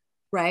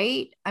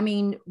 Right? I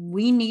mean,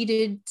 we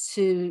needed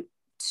to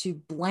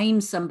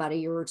blame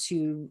somebody or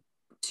to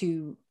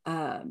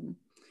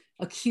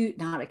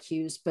not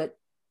accuse, but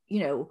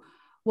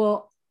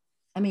well,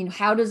 I mean,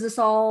 how does this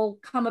all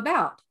come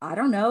about? I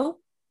don't know.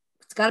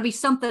 It's got to be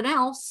something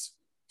else.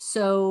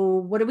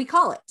 So what do we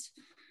call it?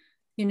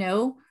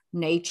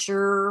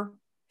 Nature,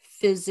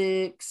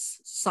 physics,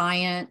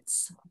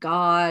 science,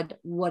 God,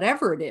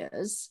 whatever it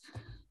is.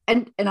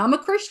 And I'm a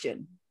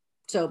Christian.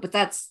 So, but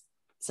that's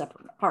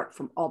separate apart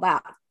from all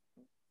that.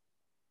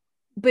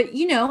 But,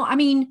 I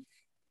mean,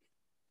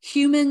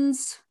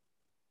 humans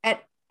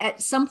at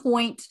some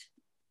point,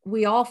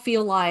 we all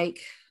feel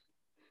like,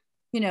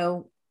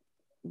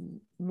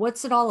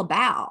 what's it all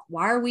about?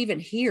 Why are we even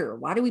here?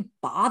 Why do we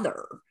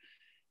bother?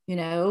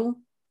 2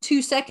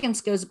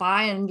 seconds goes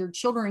by and your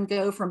children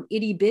go from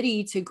itty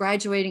bitty to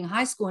graduating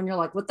high school. And you're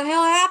like, what the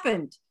hell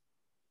happened?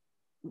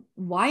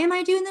 Why am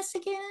I doing this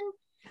again?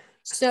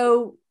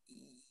 So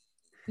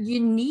you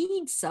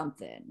need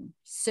something.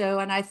 So,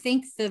 and I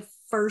think the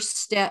first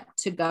step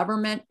to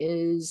government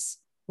is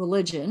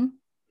religion,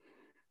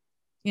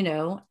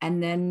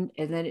 and then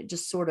it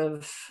just sort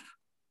of,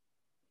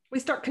 we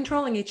start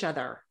controlling each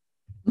other.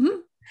 Mm-hmm.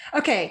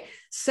 Okay,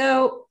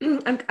 so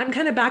I'm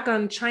kind of back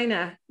on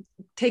China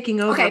taking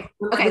over.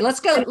 Okay, let's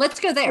go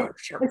there.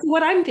 Sure.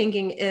 What I'm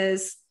thinking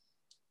is,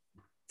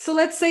 so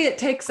let's say it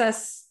takes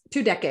us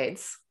 2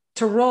 decades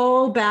to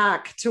roll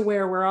back to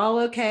where we're all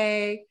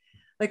okay,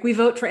 like we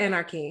vote for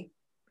anarchy.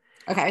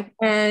 Okay.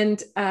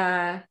 And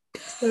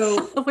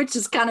so, which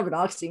is kind of an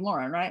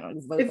oxymoron, right?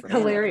 It's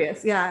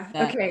hilarious. Yeah.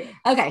 Okay.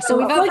 So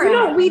we vote for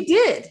anarchy. We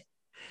did.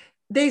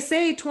 They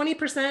say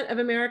 20% of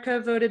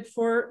America voted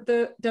for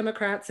the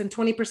Democrats and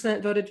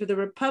 20% voted for the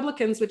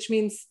Republicans, which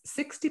means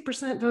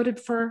 60% voted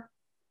for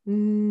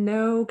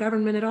no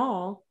government at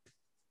all.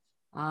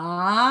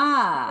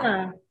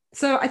 Yeah.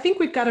 So I think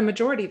we've got a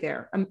majority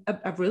there,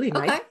 a really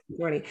nice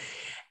majority.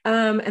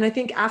 And I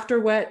think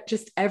after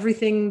just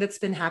everything that's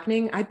been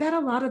happening, I bet a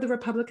lot of the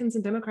Republicans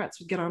and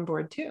Democrats would get on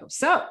board too.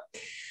 So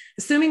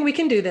assuming we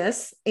can do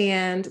this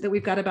and that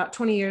we've got about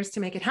 20 years to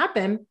make it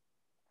happen,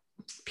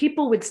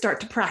 people would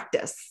start to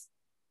practice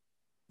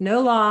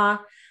no law,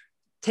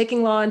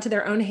 taking law into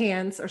their own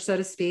hands, or so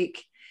to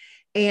speak.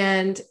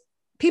 And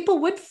people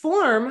would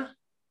form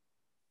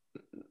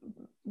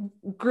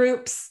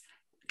groups,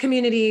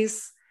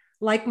 communities,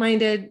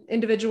 like-minded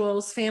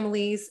individuals,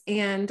 families,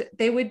 and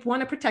they would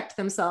want to protect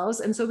themselves.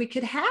 And so we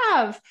could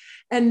have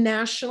a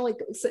national,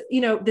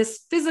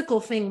 this physical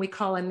thing we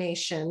call a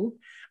nation,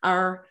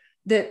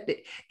 that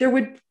there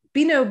would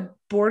be no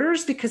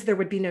borders because there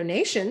would be no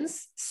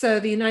nations.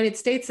 So the United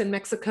States and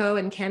Mexico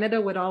and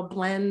Canada would all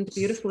blend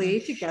beautifully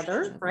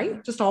together,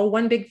 right? Just all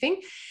one big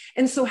thing.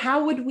 And so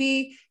how would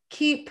we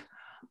keep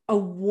a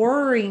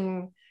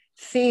warring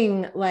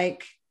thing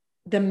like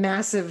the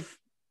massive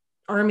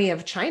army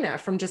of China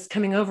from just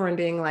coming over and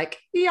being like,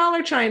 y'all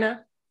are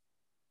China?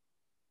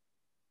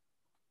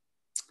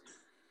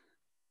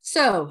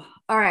 So,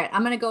 all right,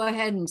 I'm going to go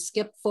ahead and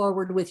skip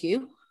forward with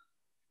you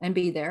and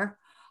be there.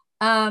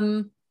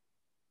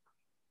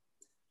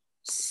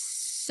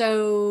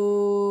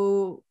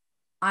 So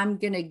I'm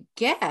going to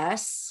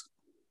guess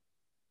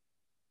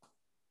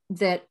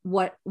that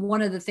what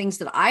one of the things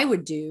that I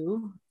would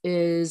do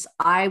is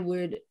I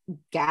would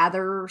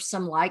gather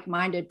some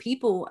like-minded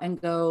people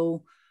and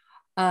go,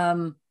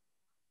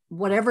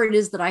 whatever it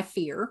is that I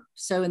fear.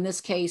 So in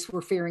this case,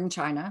 we're fearing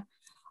China.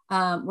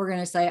 We're going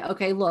to say,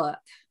 okay, look,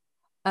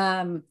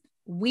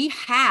 we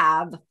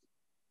have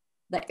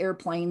the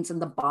airplanes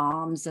and the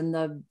bombs and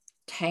the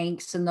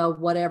tanks and the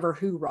whatever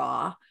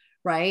hoorah,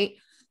 right?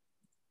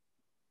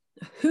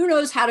 Who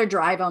knows how to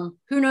drive them?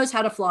 Who knows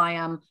how to fly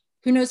them?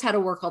 Who knows how to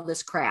work all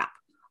this crap?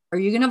 Are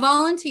you going to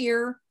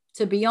volunteer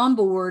to be on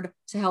board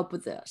to help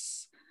with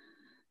this?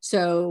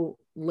 So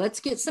let's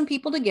get some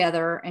people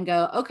together and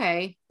go,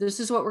 okay, this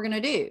is what we're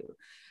going to do.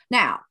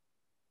 Now,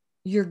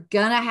 you're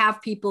going to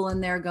have people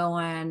in there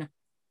going,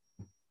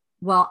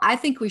 well, I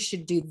think we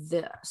should do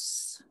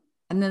this.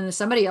 And then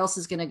somebody else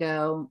is going to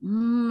go,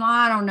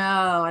 I don't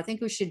know. I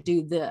think we should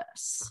do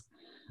this.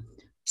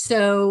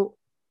 So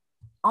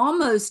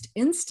almost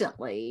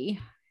instantly,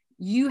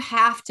 you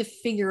have to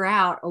figure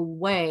out a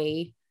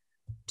way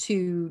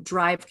to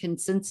drive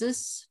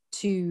consensus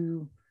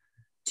to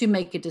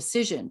make a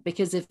decision.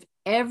 Because if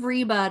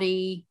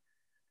everybody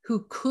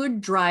who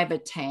could drive a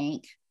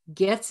tank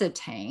gets a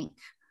tank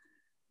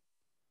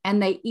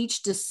and they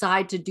each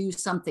decide to do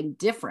something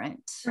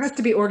different, there has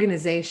to be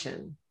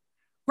organization.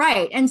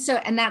 Right. And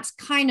that's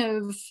kind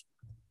of,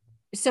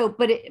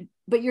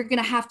 but you're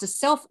going to have to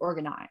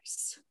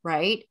self-organize,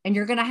 right? And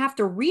you're going to have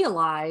to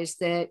realize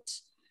that,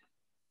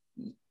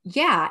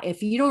 yeah,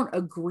 if you don't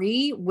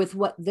agree with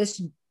what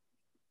this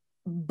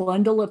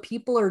bundle of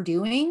people are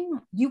doing,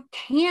 you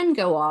can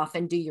go off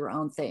and do your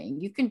own thing.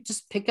 You can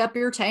just pick up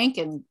your tank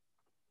and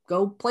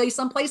go play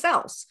someplace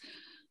else.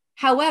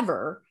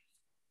 However,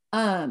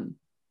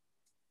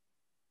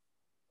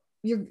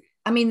 you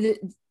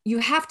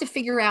have to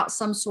figure out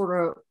some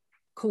sort of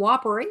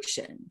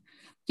cooperation,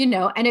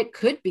 and it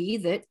could be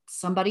that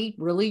somebody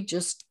really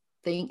just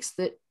thinks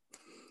that,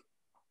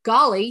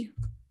 golly,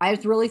 I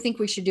really think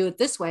we should do it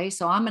this way.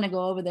 So I'm going to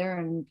go over there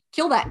and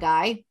kill that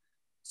guy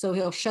so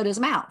he'll shut his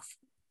mouth.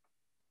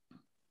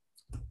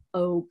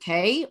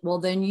 Okay, well,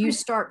 then you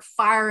start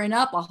firing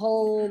up a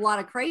whole lot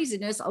of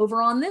craziness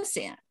over on this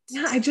end.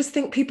 Yeah, I just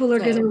think people are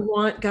going to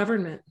want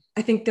government.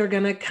 I think they're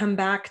going to come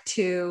back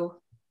to,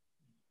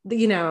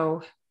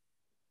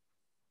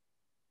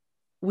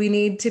 we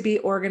need to be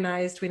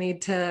organized. We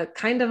need to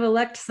kind of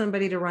elect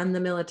somebody to run the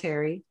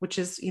military, which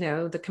is,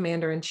 the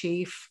commander in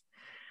chief.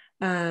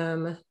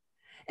 And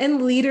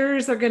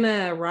leaders are going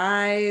to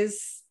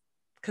rise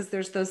because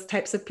there's those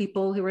types of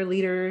people who are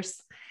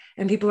leaders,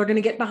 and people are going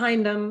to get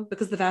behind them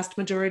because the vast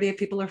majority of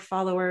people are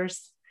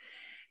followers.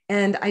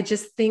 And I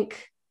just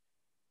think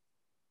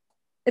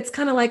it's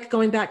kind of like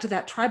going back to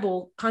that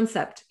tribal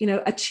concept,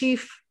 a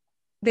chief,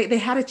 they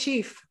had a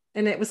chief,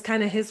 and it was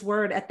kind of his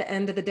word at the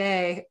end of the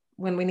day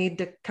when we need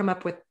to come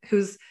up with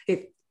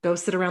go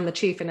sit around the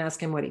chief and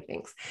ask him what he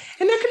thinks.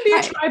 And there could be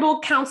a tribal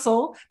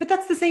council, but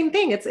that's the same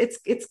thing.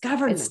 It's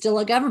government. It's still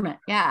a government.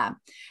 Yeah.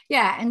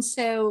 Yeah. And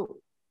so,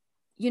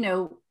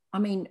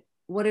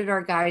 what did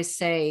our guys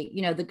say?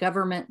 The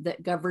government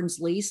that governs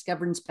least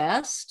governs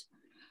best.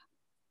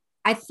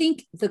 I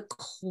think the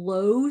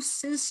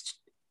closest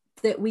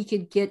that we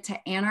could get to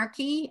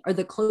anarchy, or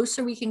the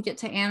closer we can get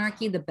to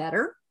anarchy, the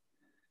better,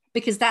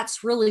 because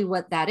that's really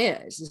what that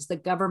is the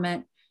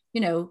government,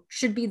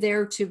 should be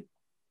there to,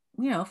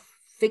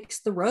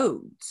 fix the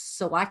roads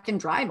so I can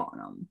drive on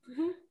them.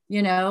 Mm-hmm.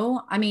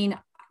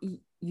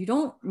 You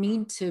don't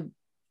need to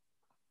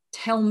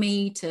tell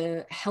me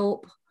to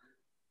help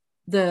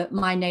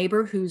my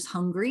neighbor who's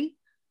hungry.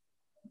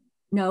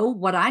 No,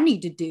 what I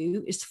need to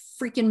do is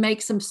freaking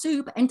make some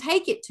soup and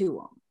take it to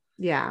them.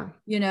 Yeah.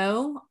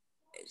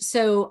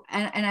 So,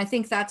 and I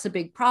think that's a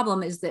big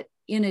problem, is that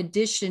in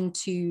addition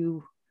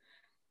to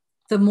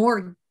the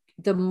more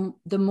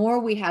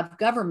we have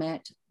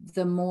government,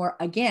 the more,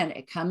 again,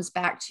 it comes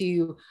back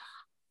to,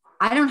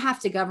 I don't have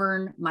to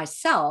govern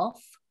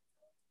myself,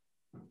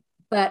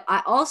 but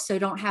I also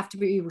don't have to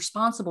be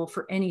responsible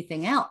for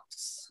anything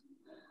else.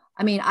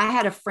 I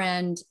had a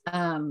friend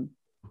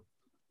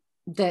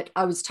that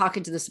I was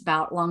talking to this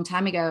about a long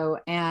time ago,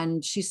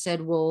 and she said,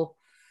 well,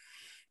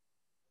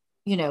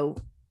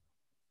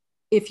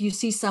 if you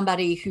see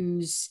somebody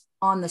who's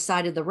on the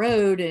side of the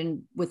road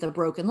and with a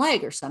broken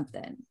leg or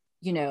something,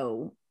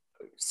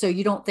 so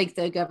you don't think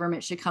the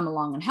government should come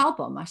along and help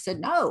them? I said,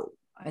 no,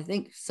 I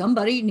think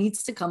somebody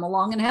needs to come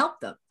along and help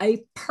them.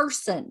 A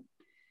person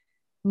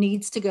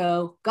needs to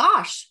go,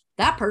 gosh,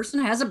 that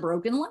person has a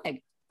broken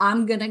leg.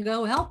 I'm going to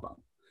go help them.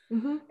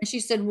 Mm-hmm. And she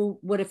said, well,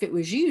 what if it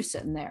was you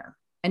sitting there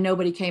and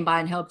nobody came by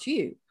and helped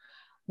you?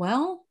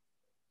 Well,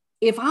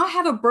 if I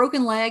have a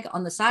broken leg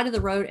on the side of the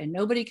road and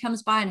nobody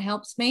comes by and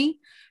helps me,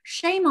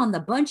 shame on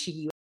the bunch of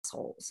you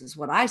assholes, is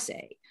what I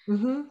say.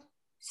 Mm-hmm.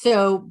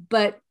 So,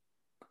 but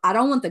I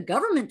don't want the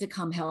government to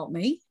come help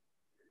me.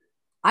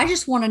 I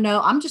just want to know,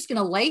 I'm just going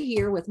to lay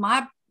here with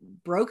my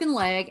broken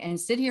leg and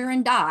sit here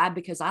and die,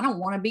 because I don't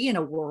want to be in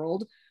a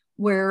world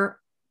where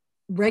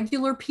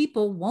regular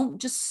people won't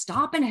just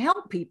stop and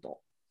help people.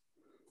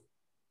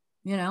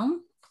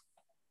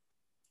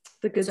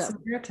 The Good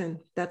Samaritan.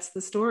 That's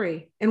the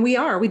story. And we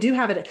do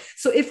have it.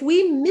 So if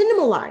we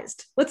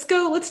minimalized, let's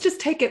just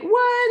take it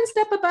one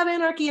step above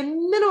anarchy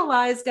and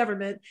minimalize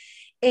government.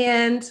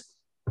 And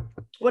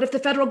what if the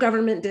federal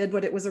government did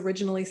what it was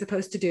originally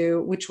supposed to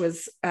do, which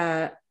was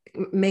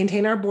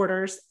maintain our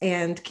borders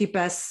and keep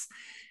us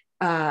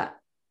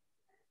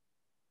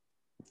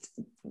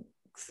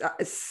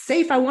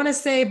safe, I want to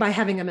say, by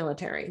having a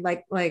military.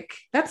 Like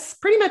that's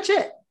pretty much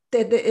it.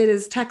 It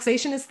is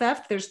taxation is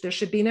theft. There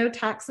should be no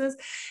taxes.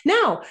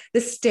 Now, the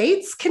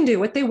states can do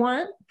what they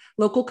want.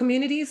 Local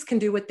communities can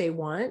do what they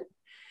want.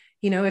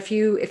 You know, if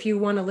you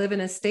want to live in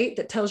a state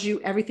that tells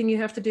you everything you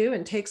have to do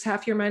and takes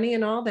half your money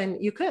and all,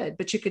 then you could,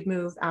 but you could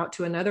move out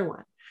to another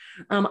one.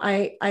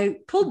 I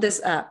pulled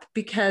this up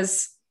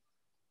because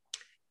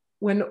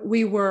when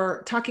we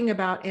were talking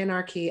about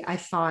anarchy, I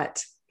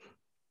thought,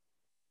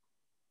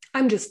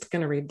 I'm just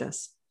going to read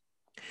this.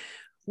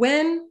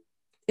 When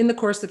in the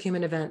course of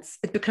human events,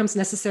 it becomes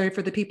necessary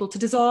for the people to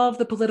dissolve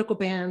the political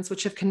bands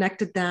which have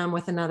connected them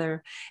with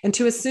another, and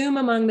to assume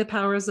among the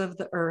powers of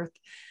the earth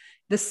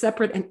the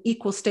separate and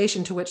equal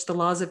station to which the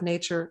laws of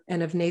nature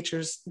and of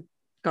nature's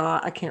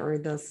God, I can't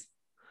read this.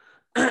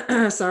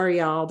 Sorry,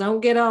 y'all,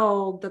 don't get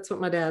old. That's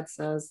what my dad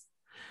says.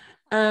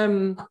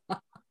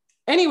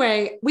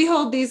 Anyway, we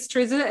hold these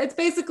truths. It's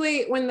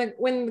basically when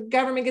the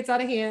government gets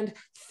out of hand,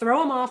 throw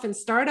them off and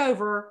start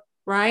over,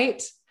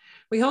 right?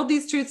 We hold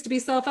these truths to be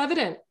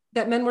self-evident,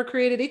 that men were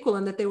created equal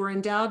and that they were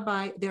endowed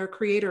by their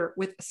creator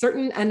with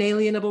certain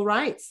unalienable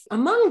rights.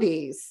 Among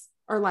these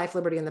are life,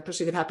 liberty, and the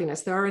pursuit of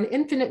happiness. There are an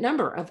infinite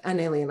number of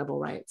unalienable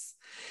rights.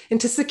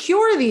 And to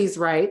secure these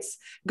rights,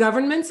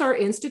 governments are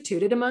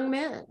instituted among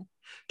men,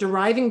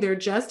 deriving their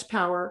just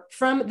power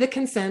from the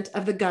consent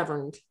of the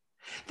governed.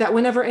 That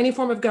whenever any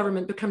form of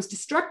government becomes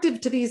destructive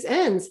to these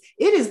ends,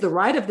 it is the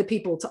right of the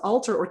people to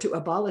alter or to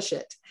abolish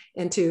it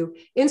and to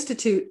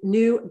institute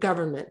new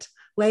government,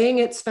 laying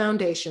its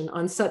foundation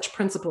on such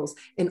principles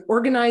and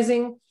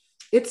organizing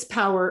its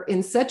power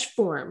in such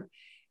form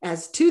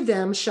as to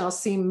them shall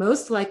seem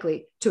most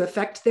likely to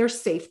affect their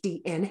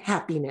safety and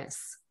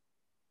happiness.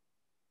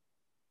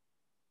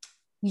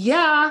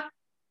 Yeah.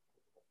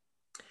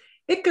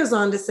 It goes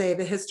on to say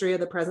the history of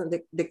the present,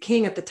 the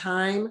king at the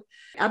time,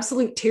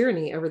 absolute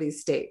tyranny over these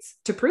states.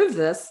 To prove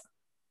this,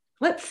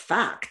 let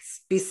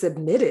facts be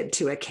submitted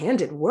to a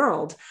candid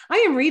world. I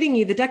am reading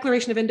you the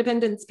Declaration of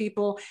Independence,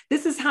 people.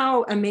 This is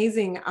how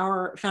amazing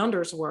our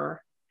founders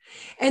were.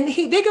 And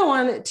they go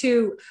on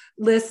to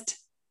list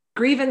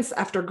grievance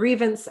after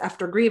grievance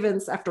after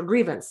grievance after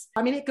grievance.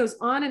 I mean, it goes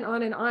on and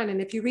on and on. And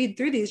if you read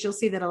through these, you'll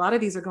see that a lot of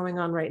these are going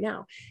on right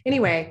now.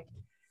 Anyway,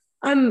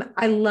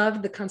 I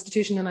love the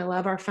Constitution and I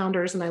love our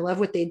founders and I love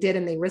what they did,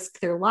 and they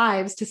risked their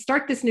lives to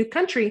start this new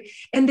country.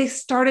 And they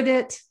started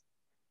it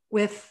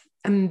with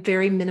a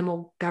very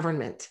minimal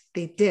government.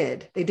 They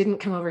did. They didn't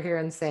come over here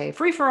and say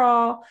free for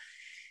all.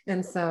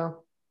 And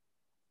so.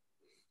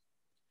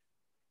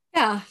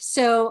 Yeah.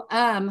 So,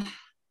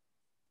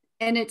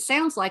 and it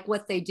sounds like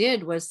what they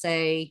did was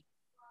say,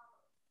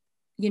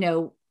 you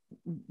know,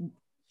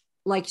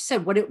 like you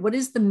said, what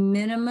is the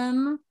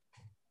minimum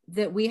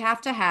that we have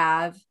to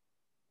have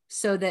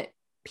so that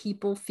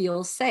people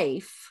feel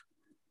safe?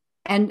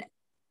 And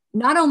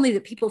not only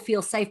that people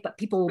feel safe, but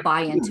people will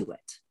buy into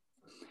it.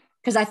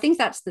 Because I think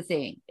that's the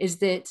thing, is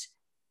that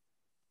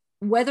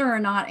whether or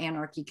not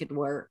anarchy could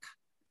work,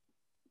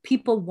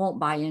 people won't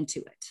buy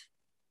into it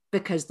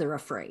because they're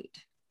afraid.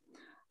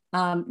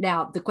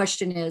 Now, the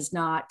question is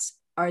not,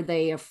 are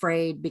they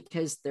afraid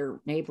because their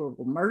neighbor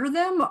will murder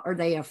them? Or are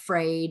they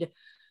afraid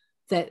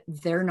that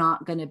they're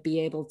not going to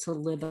be able to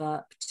live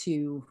up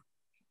to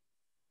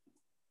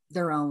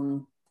their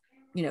own,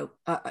 you know,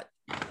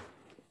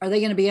 are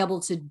they going to be able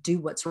to do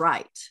what's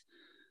right?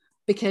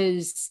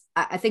 Because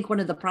I think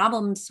one of the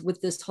problems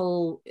with this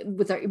whole,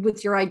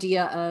 with your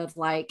idea of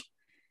like,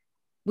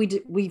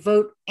 we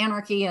vote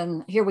anarchy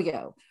and here we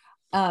go,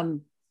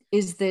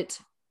 is that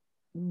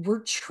we're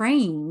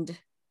trained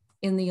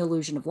in the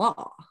illusion of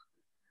law.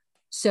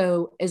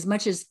 So as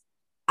much as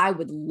I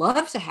would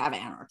love to have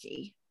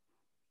anarchy,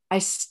 I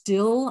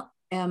still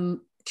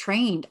am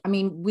trained. I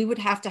mean, we would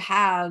have to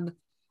have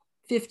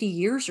 50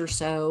 years or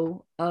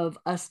so of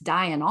us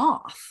dying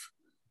off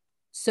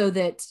so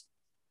that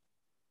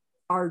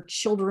our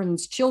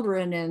children's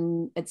children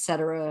and et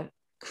cetera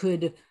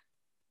could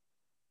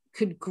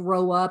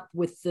grow up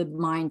with the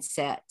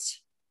mindset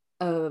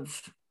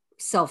of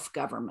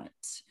self-government.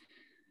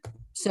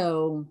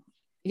 So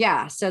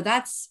yeah, so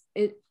that's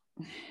it.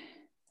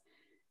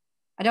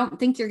 I don't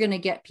think you're going to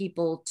get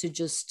people to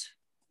just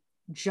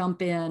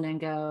jump in and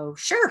go,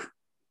 sure.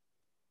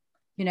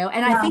 You know,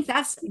 and yeah. I think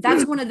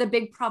that's one of the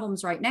big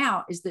problems right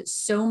now, is that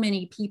so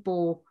many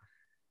people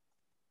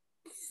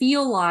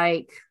feel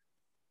like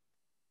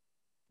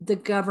the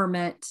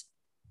government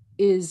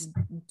is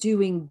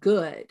doing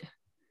good,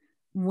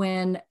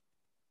 when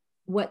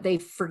what they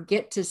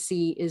forget to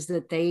see is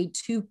that they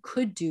too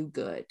could do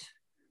good.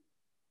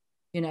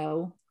 You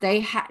know, they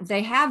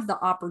have the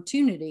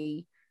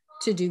opportunity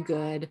to do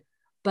good,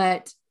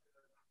 but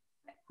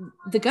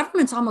the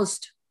government's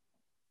almost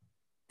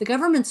the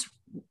government's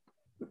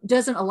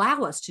doesn't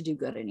allow us to do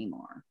good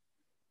anymore.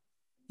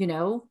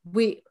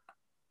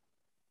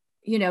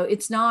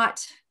 It's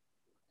not,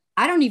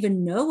 I don't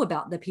even know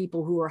about the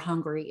people who are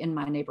hungry in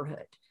my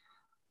neighborhood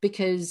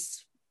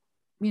because,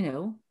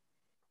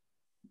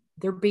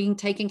 they're being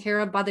taken care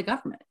of by the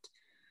government,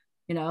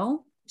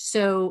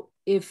 So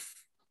if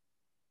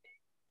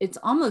it's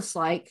almost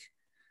like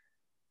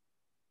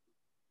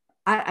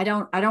I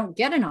don't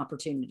get an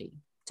opportunity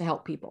to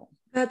help people.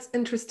 That's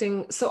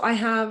interesting. So I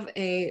have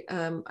a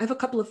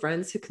couple of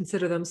friends who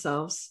consider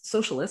themselves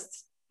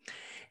socialists,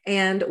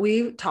 and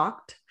we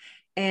talked,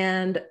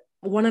 and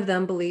one of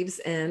them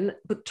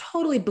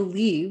totally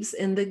believes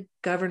in the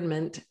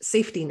government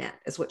safety net,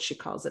 is what she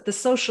calls it, the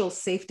social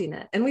safety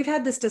net. And we've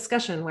had this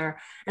discussion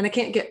and I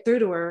can't get through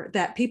to her,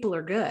 that people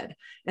are good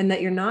and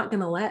that you're not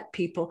going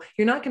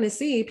to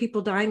see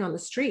people dying on the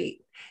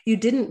street. You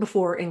didn't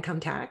before income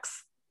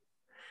tax.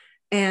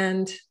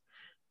 And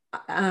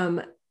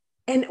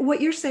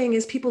what you're saying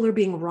is people are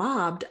being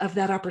robbed of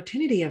that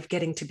opportunity of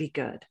getting to be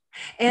good.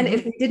 And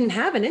if we didn't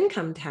have an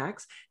income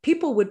tax,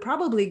 people would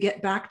probably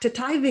get back to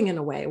tithing in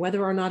a way,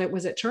 whether or not it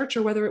was at church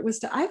or whether it was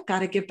I've got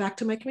to give back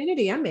to my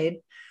community. I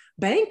made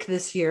bank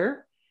this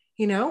year,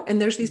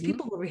 and there's these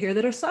people over here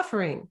that are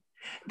suffering.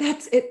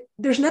 That's it.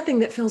 There's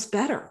nothing that feels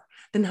better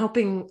than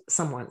helping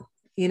someone,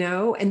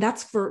 and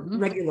that's for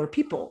regular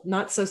people,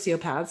 not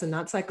sociopaths and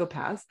not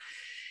psychopaths.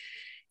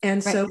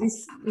 And so,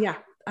 yeah,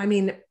 I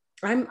mean,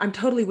 I'm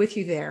totally with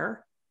you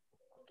there.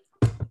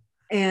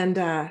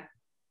 And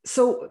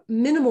so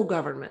minimal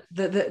government,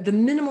 the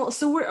minimal,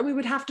 so we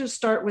would have to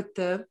start with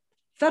the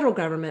federal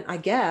government, I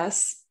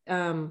guess.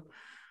 Our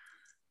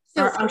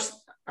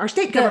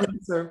state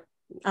governments are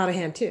out of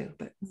hand too.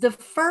 But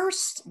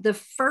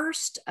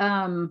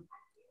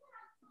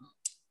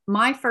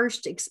my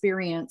first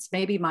experience,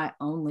 maybe my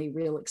only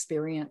real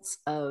experience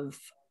of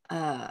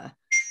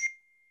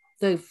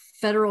the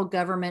federal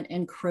government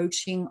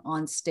encroaching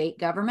on state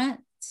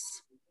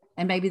governments,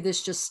 and maybe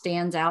this just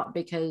stands out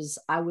because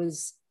I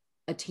was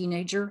a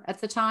teenager at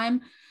the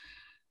time,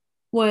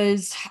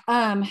 was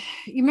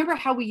you remember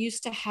how we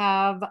used to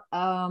have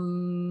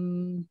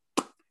you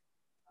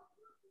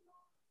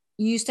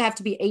used to have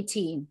to be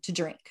 18 to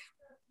drink,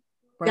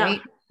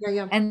 right?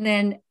 Yeah.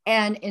 And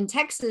in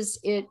Texas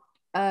it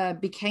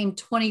became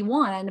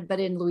 21, but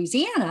in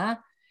Louisiana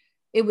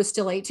it was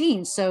still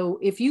 18. So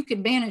if you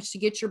could manage to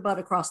get your butt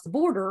across the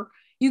border,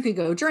 you could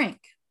go drink.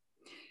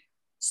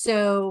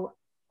 So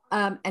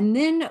and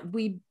then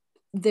we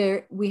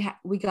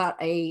got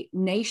a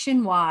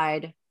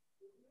nationwide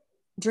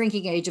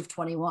drinking age of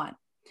 21.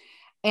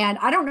 And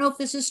I don't know if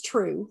this is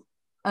true,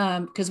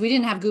 because we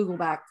didn't have Google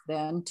back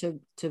then to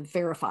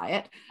verify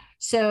it.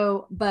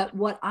 So, but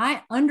what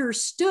I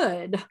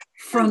understood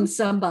from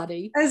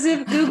somebody, as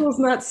if Google's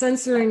not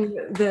censoring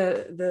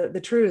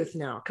the truth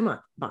now. Come on,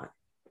 Bon,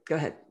 go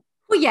ahead.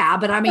 Well, yeah,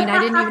 but I mean, I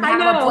didn't even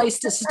have a place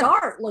to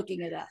start looking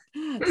it up.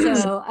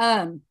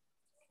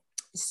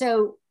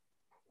 So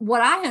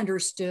what I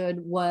understood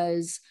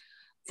was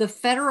the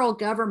federal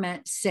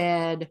government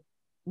said,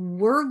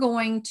 we're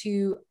going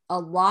to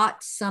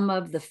allot some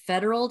of the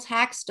federal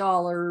tax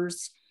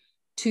dollars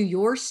to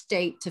your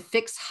state to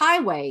fix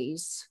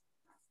highways,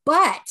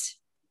 but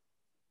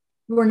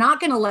we're not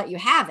going to let you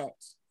have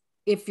it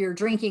if your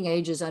drinking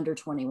age is under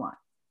 21.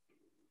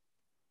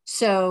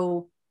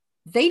 So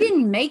they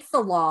didn't make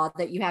the law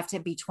that you have to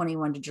be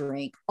 21 to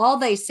drink. All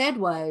they said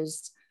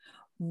was,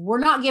 we're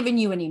not giving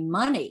you any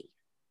money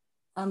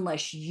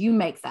unless you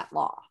make that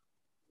law.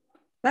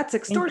 That's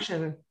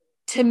extortion. And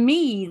to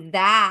me,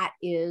 that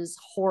is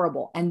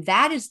horrible. And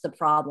that is the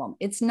problem.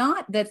 It's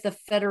not that the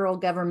federal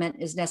government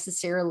is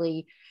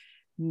necessarily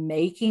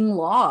making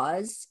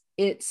laws.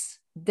 It's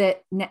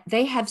that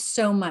they have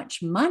so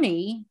much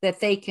money that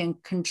they can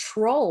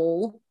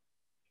control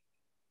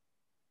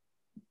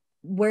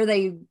where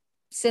they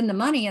send the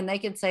money, and they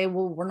can say,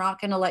 well, we're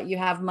not going to let you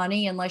have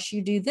money unless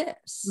you do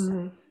this.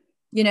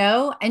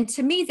 And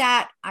to me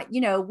that,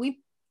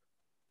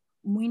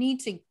 we need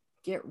to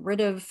get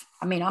rid of,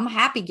 I'm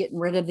happy getting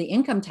rid of the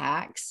income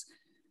tax,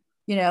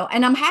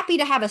 and I'm happy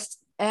to have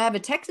a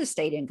Texas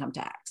state income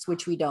tax,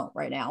 which we don't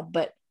right now.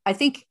 But I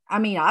think,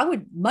 I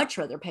would much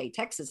rather pay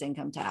Texas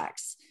income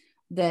tax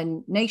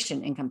than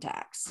nation income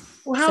tax.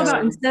 Well, how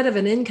about instead of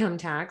an income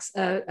tax,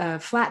 a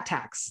flat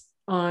tax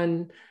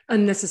on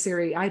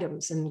unnecessary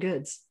items and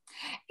goods?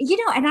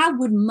 And I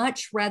would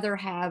much rather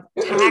have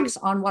tax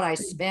on what I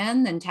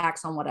spend than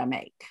tax on what I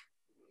make.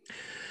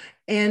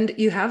 And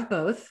you have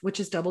both, which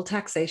is double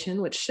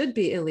taxation, which should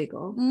be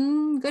illegal.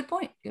 Good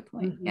point.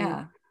 Mm-hmm.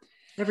 Yeah.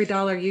 Every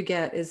dollar you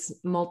get is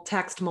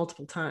taxed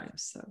multiple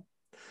times. So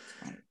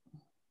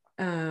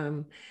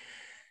right.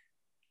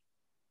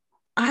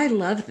 I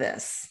love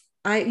this.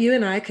 You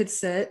and I could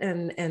sit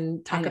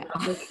and talk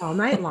about this all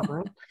night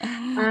long.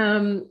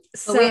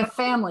 So we have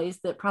families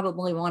that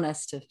probably want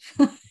us to.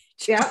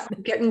 Yeah,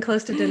 getting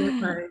close to dinner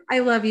time. I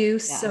love you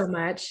so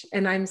much.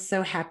 And I'm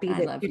so happy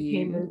that you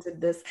came into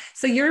this.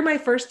 So you're my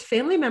first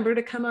family member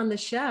to come on the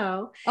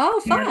show. Oh,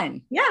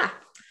 fun. Yeah.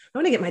 I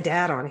want to get my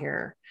dad on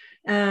here.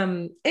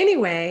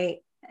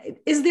 Anyway,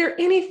 is there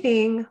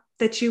anything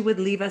that you would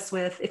leave us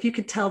with if you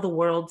could tell the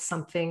world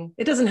something?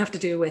 It doesn't have to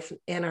do with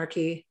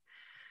anarchy.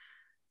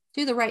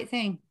 Do the right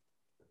thing.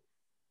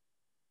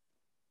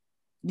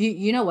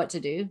 You know what to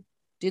do.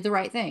 Do the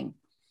right thing.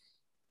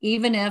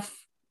 Even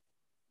if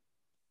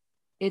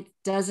it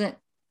doesn't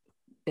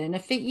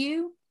benefit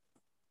you,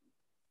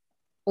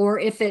 or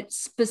if it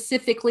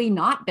specifically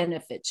not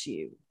benefits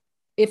you.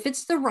 If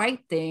it's the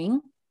right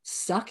thing,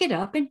 suck it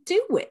up and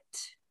do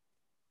it.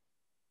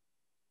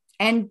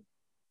 And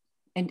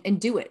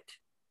do it.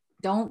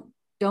 Don't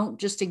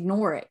just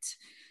ignore it,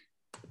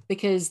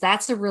 because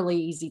that's a really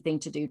easy thing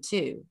to do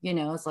too. You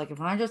know, it's like, if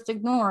I just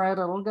ignore it,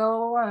 it'll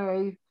go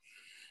away.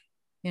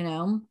 You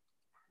know,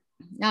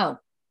 no,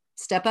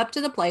 step up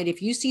to the plate.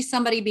 If you see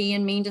somebody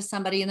being mean to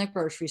somebody in the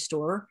grocery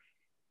store,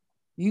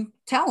 you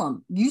tell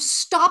them, you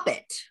stop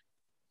it.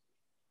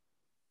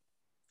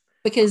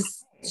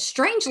 Because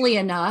strangely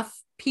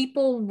enough,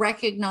 people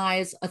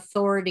recognize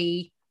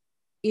authority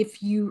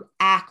if you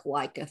act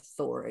like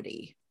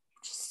authority.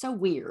 Just so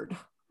weird.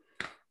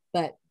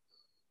 But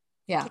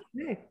yeah.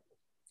 Okay.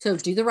 So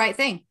do the right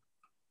thing.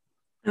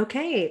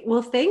 Okay.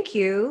 Well, thank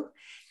you.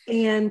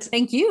 And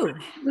thank you.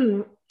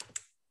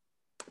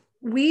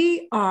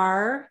 We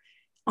are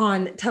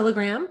on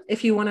Telegram.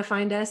 If you want to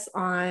find us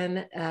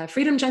on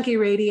Freedom Junkie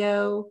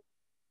Radio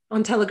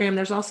on Telegram,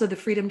 there's also the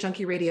Freedom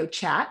Junkie Radio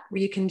chat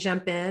where you can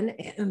jump in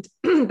and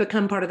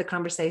become part of the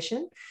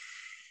conversation.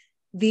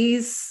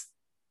 These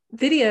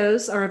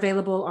videos are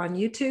available on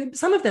YouTube.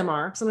 Some of them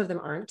are, some of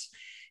them aren't.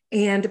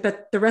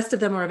 But the rest of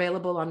them are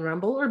available on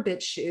Rumble or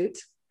BitChute,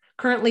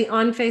 currently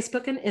on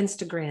Facebook and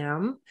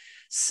Instagram.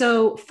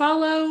 So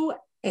follow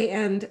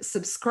and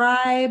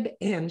subscribe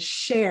and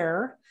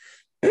share.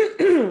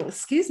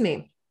 Excuse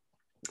me.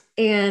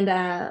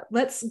 And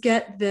let's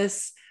get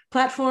this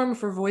platform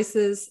for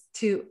voices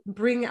to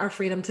bring our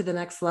freedom to the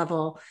next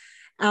level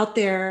out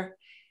there.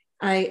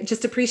 I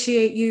just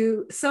appreciate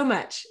you so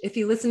much. If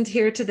you listened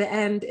here to the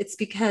end, it's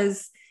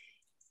because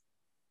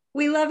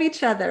we love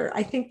each other.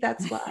 I think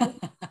that's why.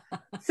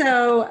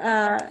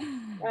 So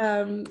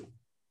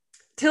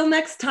till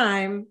next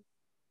time,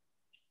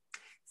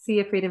 see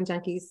you, Freedom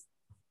Junkies.